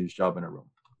the easiest job in a room.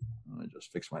 Let me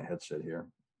just fix my headset here.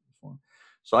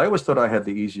 So I always thought I had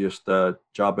the easiest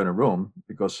job in a room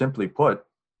because, simply put,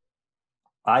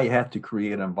 I had to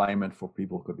create an environment for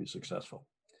people who could be successful.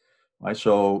 Right?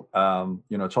 So,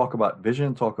 talk about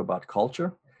vision, talk about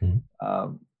culture.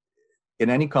 Mm-hmm. In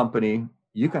any company,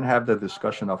 you can have the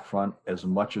discussion up front as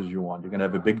much as you want. You can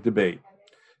have a big debate,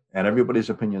 and everybody's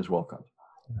opinion is welcome.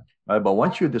 Right? But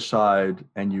once you decide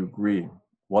and you agree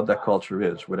what that culture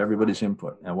is with everybody's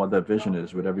input and what that vision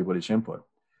is with everybody's input,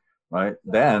 right?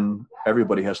 Then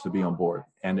everybody has to be on board.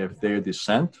 And if they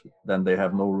dissent, then they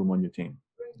have no room on your team.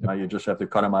 Right? You just have to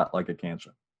cut them out like a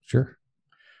cancer. Sure.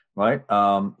 Right?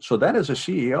 So that as a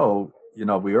CEO,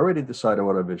 we already decided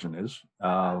what our vision is.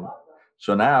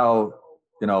 So now,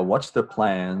 what's the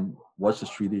plan? What's the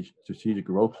strategic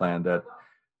growth plan that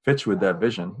fits with that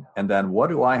vision? And then what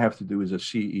do I have to do as a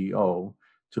CEO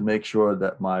to make sure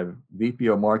that my VP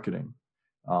of marketing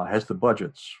has the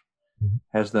budgets,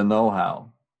 has the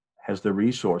know-how, has the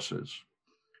resources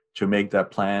to make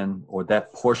that plan or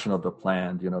that portion of the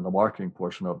plan, the marketing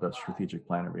portion of the strategic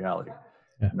plan a reality?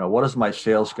 Yeah. What does my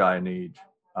sales guy need?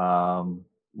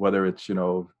 Whether it's,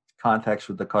 contacts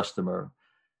with the customer,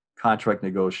 contract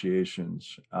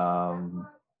negotiations,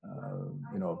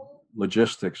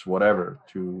 logistics, whatever,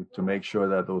 to make sure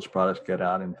that those products get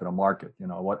out into the market.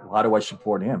 How do I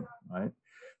support him, right?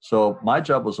 So my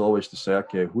job was always to say,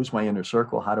 okay, who's my inner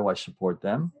circle? How do I support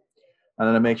them? And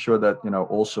then to make sure that,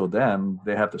 also them,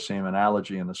 they have the same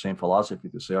analogy and the same philosophy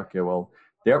to say, okay, well,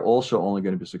 they're also only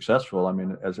going to be successful. I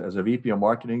mean, as a VP of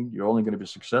marketing, you're only going to be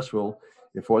successful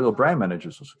if all your brand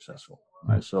managers are successful,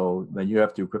 right? So then you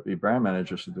have to equip your brand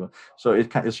managers to do it. So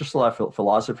it's just a lot of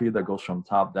philosophy that goes from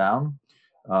top down.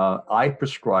 I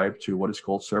prescribe to what is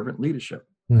called servant leadership.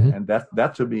 Mm-hmm. And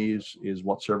that to me is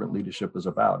what servant leadership is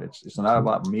about. It's not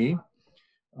about me.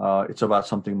 It's about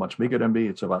something much bigger than me.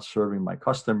 It's about serving my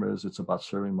customers. It's about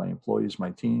serving my employees,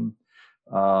 my team,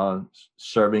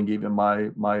 serving even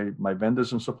my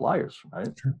vendors and suppliers, right?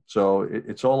 Sure. So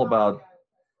it's all about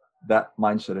that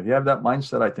mindset. If you have that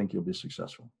mindset, I think you'll be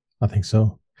successful. I think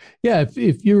so. Yeah,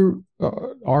 if you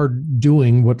are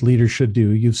doing what leaders should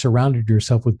do, you've surrounded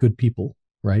yourself with good people,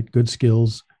 right? Good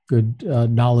skills, good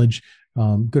knowledge,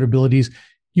 good abilities.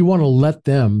 You want to let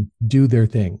them do their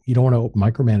thing. You don't want to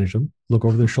micromanage them, look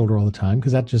over their shoulder all the time,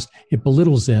 because it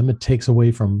belittles them. It takes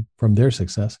away from their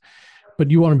success. But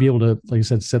you want to be able to, like I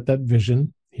said, set that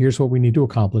vision. Here's what we need to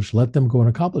accomplish. Let them go and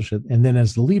accomplish it. And then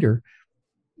as the leader,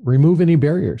 remove any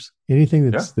barriers, anything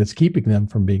that's keeping them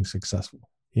from being successful.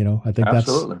 I think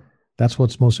that's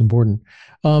what's most important.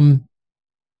 Of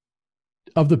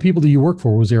the people that you work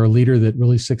for, was there a leader that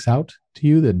really sticks out to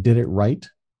you that did it right?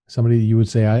 Somebody that you would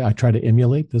say, I try to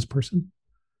emulate this person?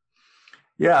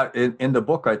 Yeah, in the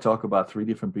book, I talk about 3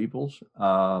 different peoples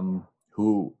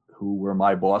who were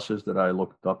my bosses that I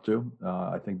looked up to.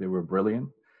 I think they were brilliant.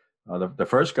 The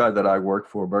first guy that I worked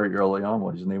for very early on,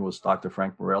 his name was Dr.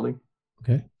 Frank Morelli.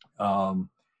 Okay.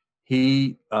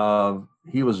 He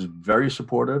was very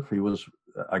supportive. He was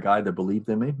a guy that believed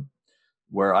in me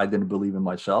where I didn't believe in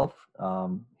myself.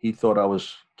 He thought I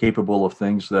was capable of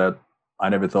things that I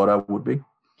never thought I would be.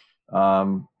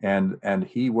 And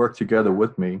he worked together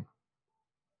with me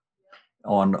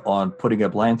on putting a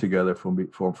plan together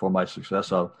for my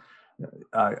success.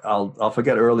 I'll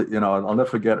forget early, I'll never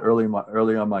forget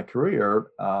early on my career.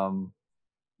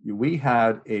 We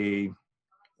had a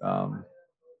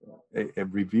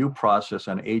review process,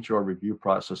 an HR review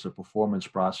process, a performance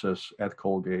process at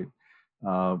Colgate,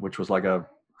 which was like a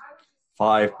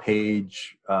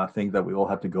 5-page thing that we all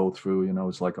had to go through.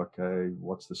 It's like, okay,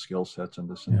 what's the skill sets and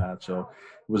this and that. So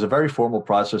it was a very formal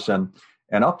process. And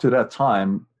up to that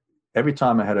time, every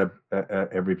time I had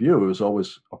a review, it was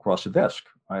always across the desk,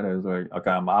 right? It was like,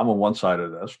 okay, I'm on one side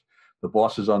of the desk. The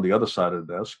boss is on the other side of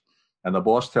the desk. And the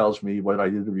boss tells me what I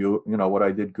did review, what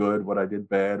I did good, what I did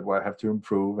bad, where I have to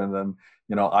improve. And then,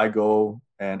 I go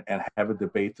and have a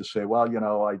debate to say, well,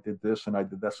 I did this and I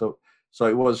did that. So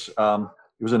it was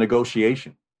a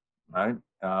negotiation, right?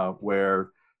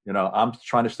 Where, I'm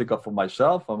trying to stick up for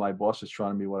myself and my boss is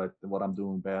trying to me what I'm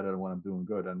doing bad and what I'm doing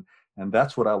good. And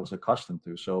that's what I was accustomed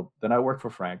to. So then I worked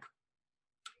for Frank,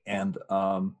 and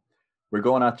we're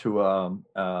going out to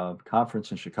a conference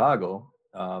in Chicago.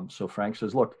 So Frank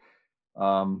says, look,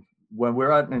 when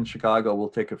we're out in Chicago, we'll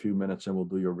take a few minutes and we'll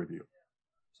do your review.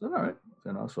 So, all right.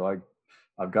 So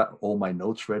I've got all my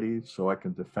notes ready so I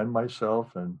can defend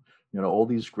myself and, all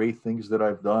these great things that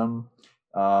I've done.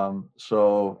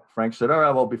 So Frank said, all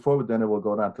right, well, before dinner, we'll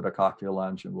go down to the cocktail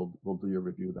lounge and we'll do your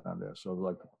review down there. So we're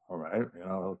like, all right,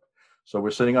 so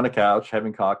we're sitting on the couch,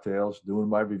 having cocktails, doing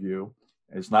my review.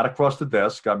 It's not across the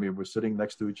desk. I mean, we're sitting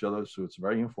next to each other, so it's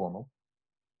very informal.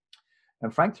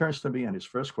 And Frank turns to me and his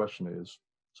first question is,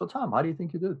 so Tom, how do you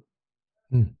think you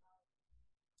did?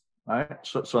 Right.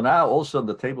 So now all of a sudden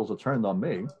the tables are turned on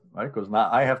me, right? Because now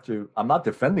I'm not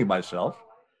defending myself,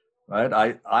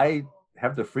 right? I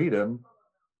have the freedom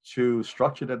to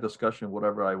structure that discussion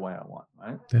whatever way I want,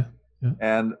 right? Yeah.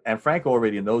 And Frank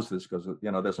already knows this because,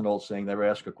 there's an old saying, never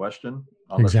ask a question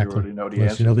unless you already know the answer.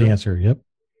 Unless you know the answer. Yep.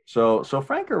 So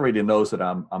Frank already knows that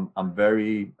I'm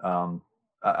very,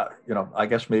 I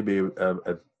guess maybe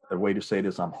a way to say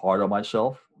this, I'm hard on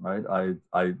myself, right?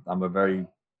 I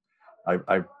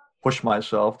push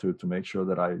myself to make sure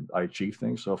that I achieve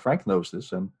things. So Frank knows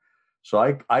this. And so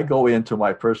I go into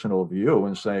my personal view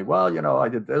and say, well, I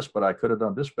did this, but I could have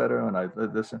done this better. And I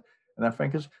did this. And then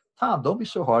Frank is, Tom, don't be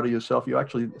so hard on yourself.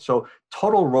 So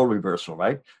total role reversal,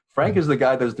 right? Frank is the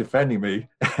guy that's defending me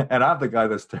and I'm the guy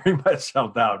that's tearing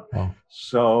myself down. Wow.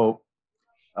 So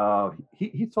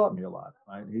he taught me a lot,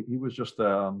 right? He was just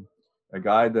a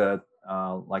guy that,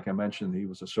 like I mentioned, he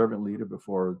was a servant leader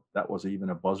before that was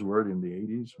even a buzzword in the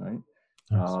 80s, right?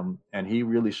 Nice. And he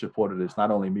really supported this,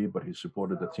 not only me, but he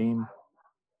supported the team.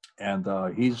 And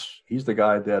he's the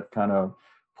guy that kind of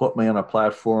put me on a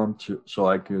platform so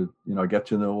I could, get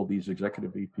to know all these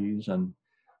executive VPs. And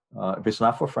if it's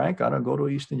not for Frank, I don't go to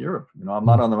Eastern Europe. I'm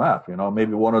not on the map.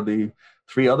 Maybe one of the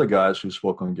 3 other guys who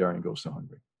spoke Hungarian goes to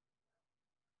Hungary.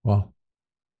 Wow.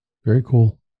 Very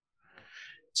cool.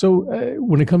 So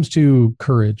when it comes to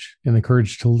courage and the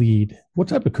courage to lead, what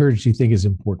type of courage do you think is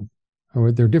important? Or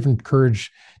are there different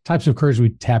types of courage we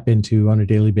tap into on a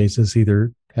daily basis,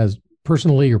 either as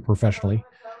personally or professionally?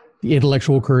 The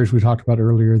intellectual courage we talked about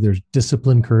earlier. There's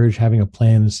disciplined courage, having a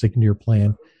plan and sticking to your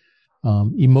plan.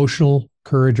 Emotional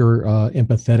courage or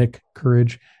empathetic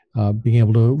courage, being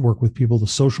able to work with people. The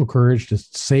social courage to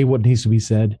say what needs to be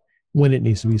said when it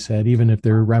needs to be said, even if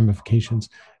there are ramifications.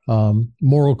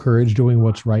 Moral courage, doing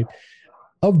what's right.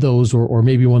 Of those, or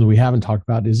maybe one that we haven't talked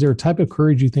about, is there a type of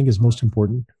courage you think is most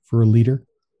important for a leader?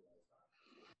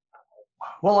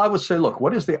 Well, I would say, look,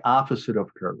 what is the opposite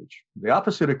of courage? The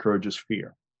opposite of courage is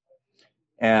fear.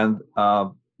 And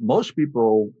most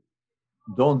people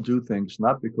don't do things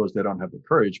not because they don't have the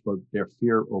courage, but their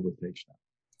fear overtakes them.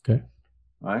 Okay.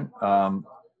 Right.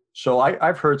 So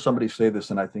I've heard somebody say this,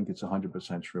 and I think it's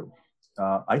 100% true.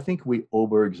 I think we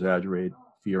over-exaggerate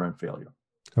fear and failure.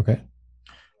 Okay.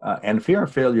 And fear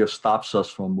and failure stops us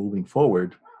from moving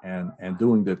forward and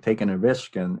taking a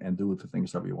risk and doing the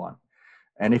things that we want.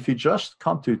 And if you just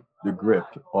come to the grip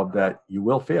of that, you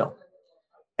will fail.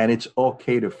 And it's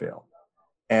okay to fail.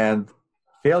 And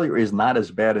failure is not as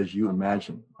bad as you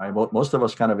imagine. Right? Most of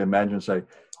us kind of imagine and say,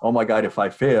 oh my God, if I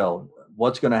fail,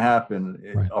 what's going to happen?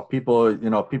 Right. Are people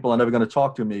are never going to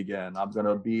talk to me again. I'm going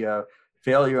to be a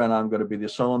failure and I'm going to be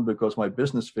disowned because my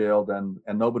business failed and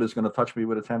nobody's going to touch me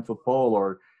with a 10-foot pole,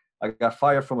 or I got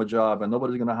fired from a job and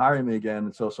nobody's going to hire me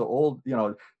again. So all,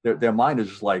 their mind is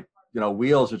just like,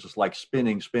 wheels are just like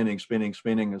spinning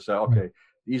and say, okay,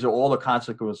 these are all the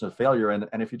consequences of failure.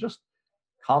 And if you just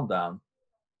calm down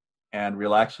and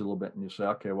relax a little bit and you say,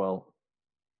 okay, well,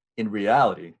 in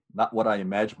reality, not what I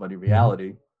imagine, but in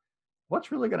reality,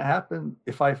 what's really going to happen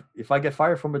if I get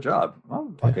fired from a job?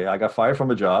 Well, okay, I got fired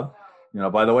from a job.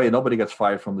 By the way, nobody gets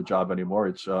fired from the job anymore.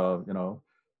 It's,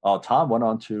 Tom went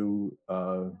on to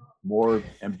more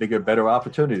and bigger, better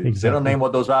opportunities. Exactly. They don't name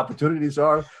what those opportunities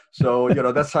are. So,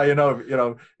 that's how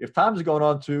if Tom's going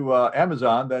on to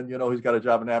Amazon, then, he's got a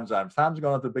job in Amazon. If Tom's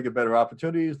going on to bigger, better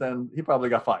opportunities, then he probably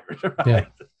got fired. Right?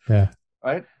 Yeah.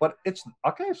 Right. But it's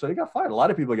okay. So he got fired. A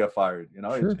lot of people get fired.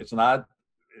 Sure.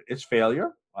 It's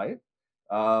failure. Right.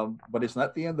 But it's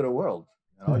not the end of the world.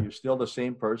 You're still the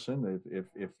same person.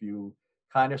 If you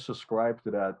kind of subscribe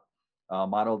to that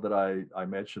model that I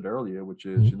mentioned earlier, which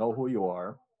is, you know who you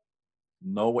are,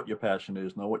 know what your passion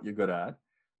is, know what you're good at.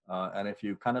 And if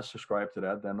you kind of subscribe to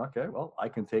that, then, okay, well, I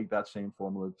can take that same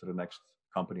formula to the next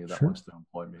company that wants to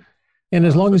employ me. And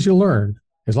as long as you learn,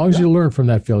 you learn from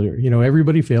that failure,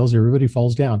 everybody fails, everybody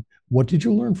falls down. What did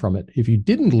you learn from it? If you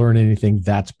didn't learn anything,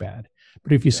 that's bad.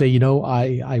 But if you say,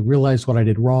 I realized what I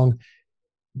did wrong,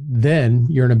 then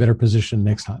you're in a better position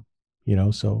next time,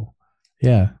 so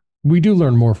yeah, we do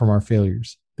learn more from our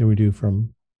failures than we do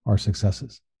from our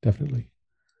successes. Definitely.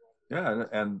 Yeah.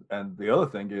 And the other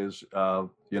thing is,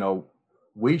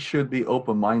 we should be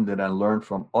open-minded and learn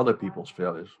from other people's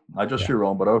failures, not just your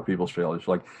own, but other people's failures.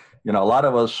 Like, a lot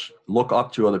of us look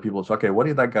up to other people. It's okay. What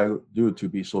did that guy do to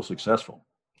be so successful?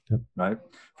 Yep. Right.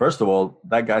 First of all,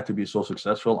 that guy to be so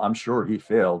successful, I'm sure he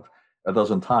failed a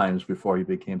dozen times before he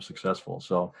became successful.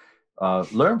 So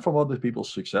learn from other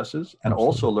people's successes and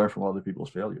also learn from other people's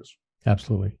failures.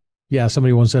 Absolutely. Yeah.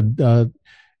 Somebody once said,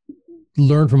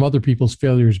 learn from other people's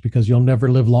failures because you'll never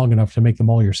live long enough to make them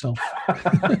all yourself.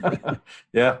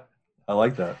 Yeah. I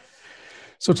like that.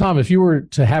 So Tom, if you were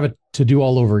to have it to do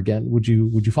all over again, would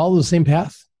you follow the same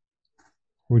path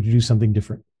or would you do something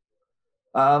different?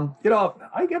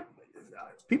 I get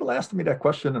people asked me that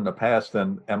question in the past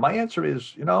and my answer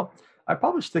is, I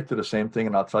probably stick to the same thing,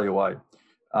 and I'll tell you why.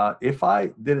 If I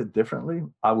did it differently,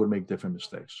 I would make different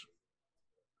mistakes.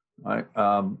 Right?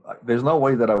 There's no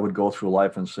way that I would go through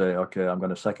life and say, okay, I'm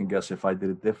going to second guess if I did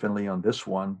it differently on this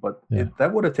one, but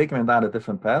that would have taken me down a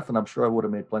different path, and I'm sure I would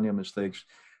have made plenty of mistakes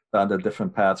down the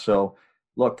different path. So,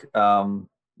 look, I'm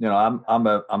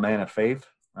a man of faith,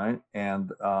 right?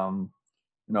 And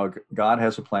God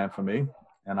has a plan for me,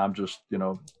 and I'm just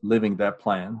living that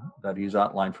plan that He's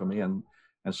outlined for me, and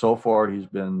so far He's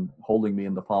been holding me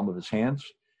in the palm of His hands.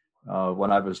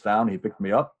 When I was down, He picked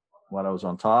me up. When I was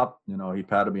on top, He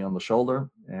patted me on the shoulder,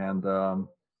 and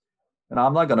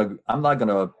I'm not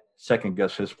gonna second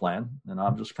guess His plan, and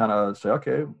I'm just kind of say,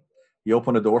 okay, He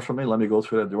opened a door for me. Let me go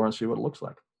through that door and see what it looks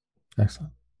like.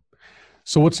 Excellent.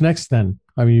 So what's next then?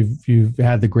 I mean, you've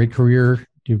had the great career.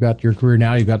 You've got your career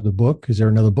now. You've got the book. Is there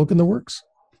another book in the works?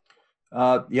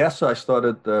 Yes, I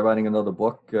started writing another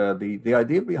book. The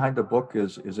idea behind the book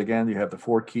is again, you have the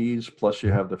four keys plus you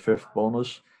Mhm. have the fifth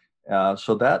bonus,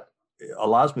 so that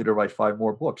allows me to write five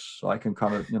more books. So I can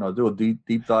kind of do a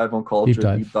deep dive on Deep culture, deep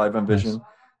dive. dive on Nice. vision.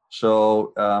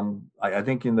 So I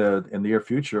think in the near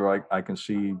future I can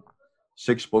see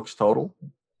six books total,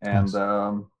 and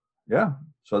Nice. yeah,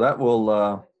 so that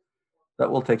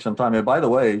will take some time. And by the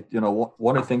way,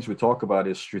 one of the things we talk about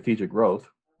is strategic growth,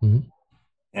 Mhm.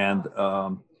 and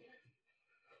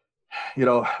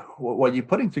when you're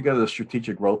putting together a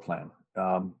strategic growth plan,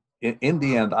 in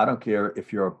the end, I don't care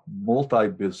if you're a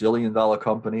multi-bazillion dollar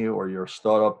company or you're a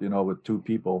startup, with two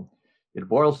people, it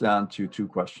boils down to two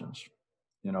questions.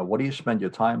 What do you spend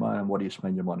your time on and what do you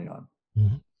spend your money on?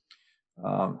 Mhm.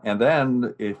 And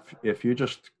then if you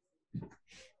just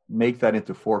make that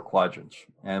into four quadrants,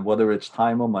 and whether it's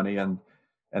time or money, and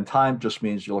time just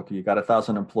means you got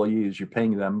 1,000 employees, you're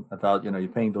paying them about, you're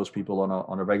paying those people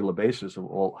on a regular basis.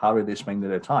 Well, how are they spending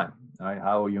their time? Right?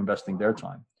 How are you investing their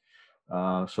time?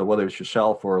 So whether it's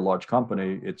yourself or a large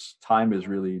company, it's time is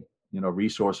really,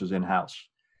 resources in house.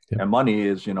 Yep. And money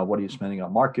is, what are you spending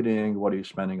on marketing? What are you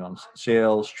spending on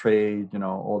sales, trade,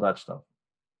 all that stuff.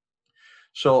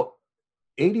 So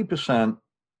 80%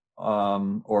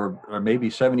 or maybe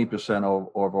 70%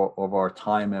 of our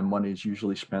time and money is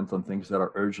usually spent on things that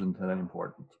are urgent and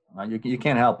important. You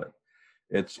can't help it.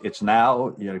 It's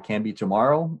now, it can be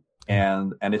tomorrow,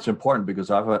 and it's important because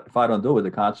if I don't do it,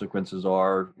 the consequences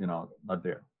are, not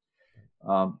there.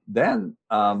 Then,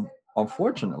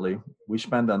 unfortunately, we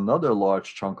spend another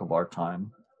large chunk of our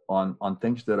time on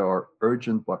things that are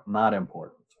urgent but not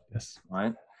important, Yes.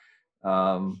 right?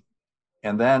 Um,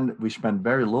 and then we spend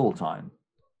very little time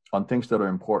on things that are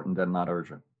important and not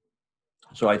urgent.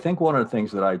 So I think one of the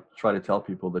things that I try to tell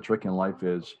people, the trick in life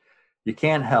is you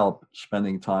can't help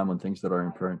spending time on things that are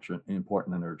important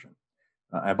and urgent.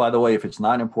 And by the way, if it's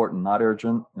not important, not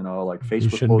urgent, like You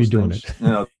Facebook shouldn't be doing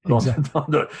postings, it. Exactly.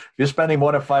 don't do it. If you're spending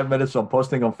more than 5 minutes on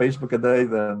posting on Facebook a day,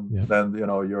 then Yeah.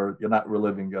 you're not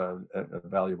reliving a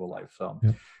valuable life. So,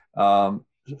 Yeah.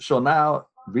 so now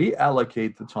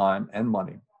reallocate the time and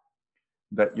money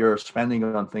that you're spending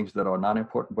on things that are not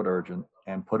important but urgent,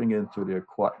 and putting it into the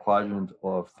quadrant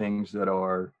of things that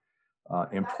are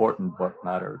important but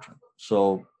not urgent.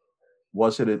 So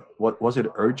was it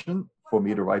urgent for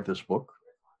me to write this book?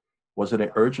 Was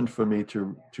it urgent for me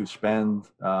to spend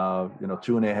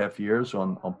 2.5 years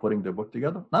on putting the book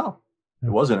together? No, it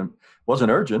Yeah. wasn't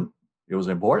urgent. It was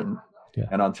important, Yeah.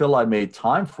 and until I made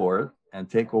time for it and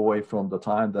take away from the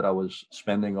time that I was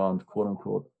spending on quote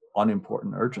unquote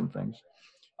unimportant urgent things,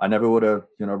 I never would have,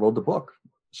 wrote the book.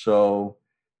 So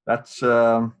that's,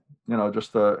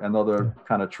 just another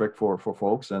kind of trick for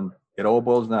folks. And it all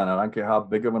boils down. I don't care how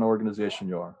big of an organization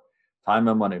you are, time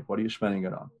and money. What are you spending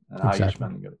it on, and how are you Exactly.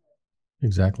 spending it?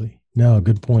 Exactly. No,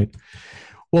 good point.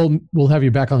 Well, we'll have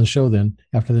you back on the show then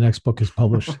after the next book is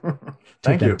published. Take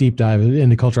Thank that you. deep dive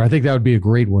into culture. I think that would be a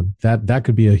great one. That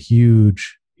could be a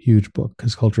huge, huge book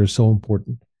because culture is so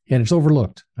important and it's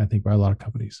overlooked, I think, by a lot of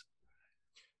companies.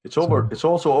 It's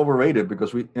also overrated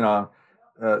because uh,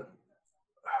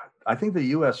 I think the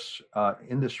U.S.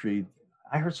 Industry,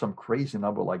 I heard some crazy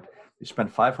number, like they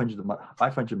spend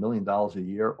 $500 million a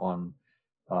year on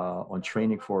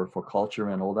training for culture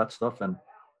and all that stuff. And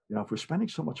if we're spending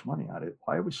so much money on it,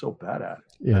 why are we so bad at it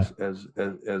Yeah. as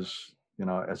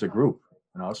a group?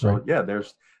 So Right. yeah,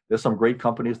 there's some great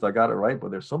companies that got it right, but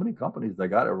there's so many companies that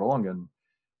got it wrong, and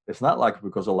it's not like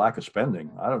because of lack of spending.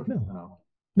 I don't No.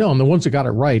 No, and the ones that got it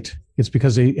right, it's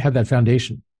because they have that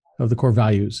foundation of the core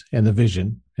values and the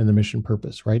vision and the mission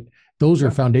purpose, right? Those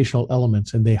are foundational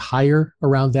elements, and they hire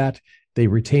around that. They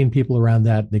retain people around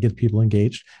that. They get people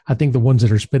engaged. I think the ones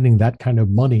that are spending that kind of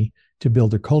money to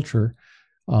build their culture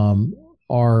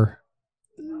are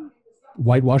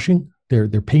whitewashing. They're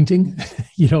painting,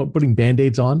 putting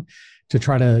band-aids on to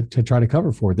try to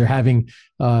cover for it. They're having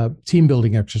team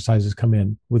building exercises come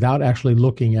in without actually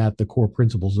looking at the core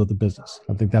principles of the business.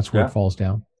 I think that's where it falls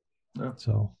down. Yeah.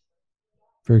 So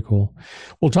very cool.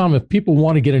 Well, Tom, if people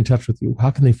want to get in touch with you, how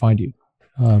can they find you?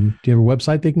 Do you have a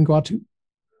website they can go out to?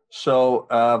 So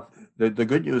the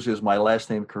good news is my last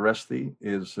name, Kereszti,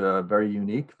 is very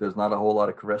unique. There's not a whole lot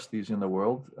of Kerestis in the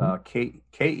world. Kereszti.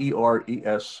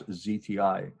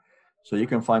 So you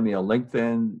can find me on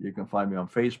LinkedIn. You can find me on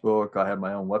Facebook. I have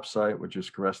my own website, which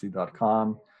is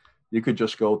kereszti.com. You could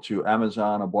just go to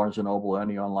Amazon or Barnes & Noble,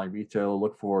 any online retail,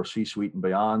 look for C-Suite and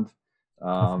Beyond.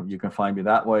 You can find me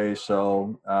that way.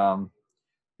 So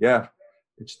yeah,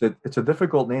 it's a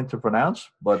difficult name to pronounce,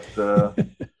 but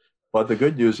But the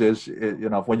good news is,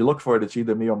 when you look for it, it's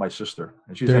either me or my sister,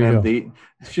 and she's There an you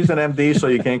MD. She's an MD, so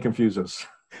you can't confuse us.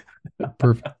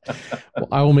 Perfect. Well,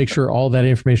 I will make sure all that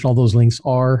information, all those links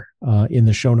are in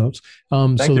the show notes.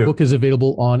 So the book is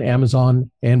available on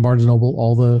Amazon and Barnes & Noble,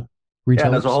 all the retailers.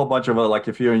 Yeah, there's a whole bunch of like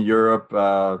if you're in Europe,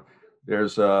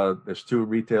 there's 2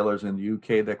 retailers in the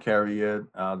UK that carry it.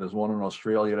 There's one in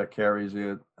Australia that carries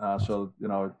it. So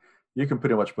you can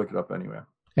pretty much pick it up anywhere.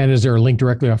 And is there a link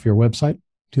directly off your website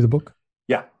to the book?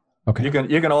 Yeah. Okay.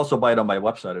 You can also buy it on my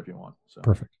website if you want. So.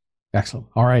 Perfect. Excellent.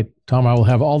 All right, Tom, I will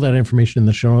have all that information in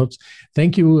the show notes.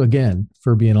 Thank you again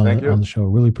for being on the show.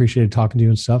 Really appreciated talking to you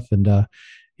and stuff. And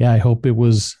I hope it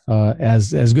was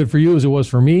as good for you as it was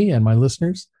for me and my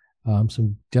listeners.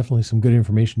 Definitely some good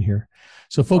information here.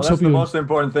 So folks, that's the most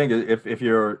important thing. If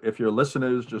your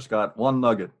listeners just got one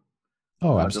nugget,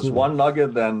 absolutely, just one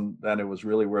nugget, then it was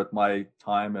really worth my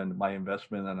time and my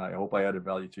investment. And I hope I added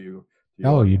value to you.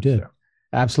 You did. There.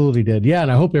 Absolutely did. Yeah.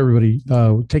 And I hope everybody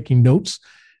taking notes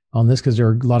on this, because there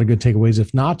are a lot of good takeaways.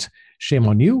 If not, shame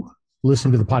on you.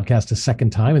 Listen to the podcast a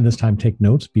second time, and this time take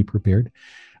notes, be prepared.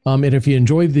 And if you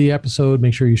enjoyed the episode,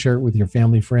 make sure you share it with your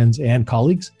family, friends, and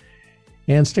colleagues,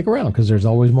 and stick around because there's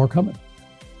always more coming.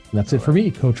 And that's it for me,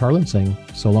 Coach Harlan, saying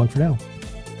so long for now.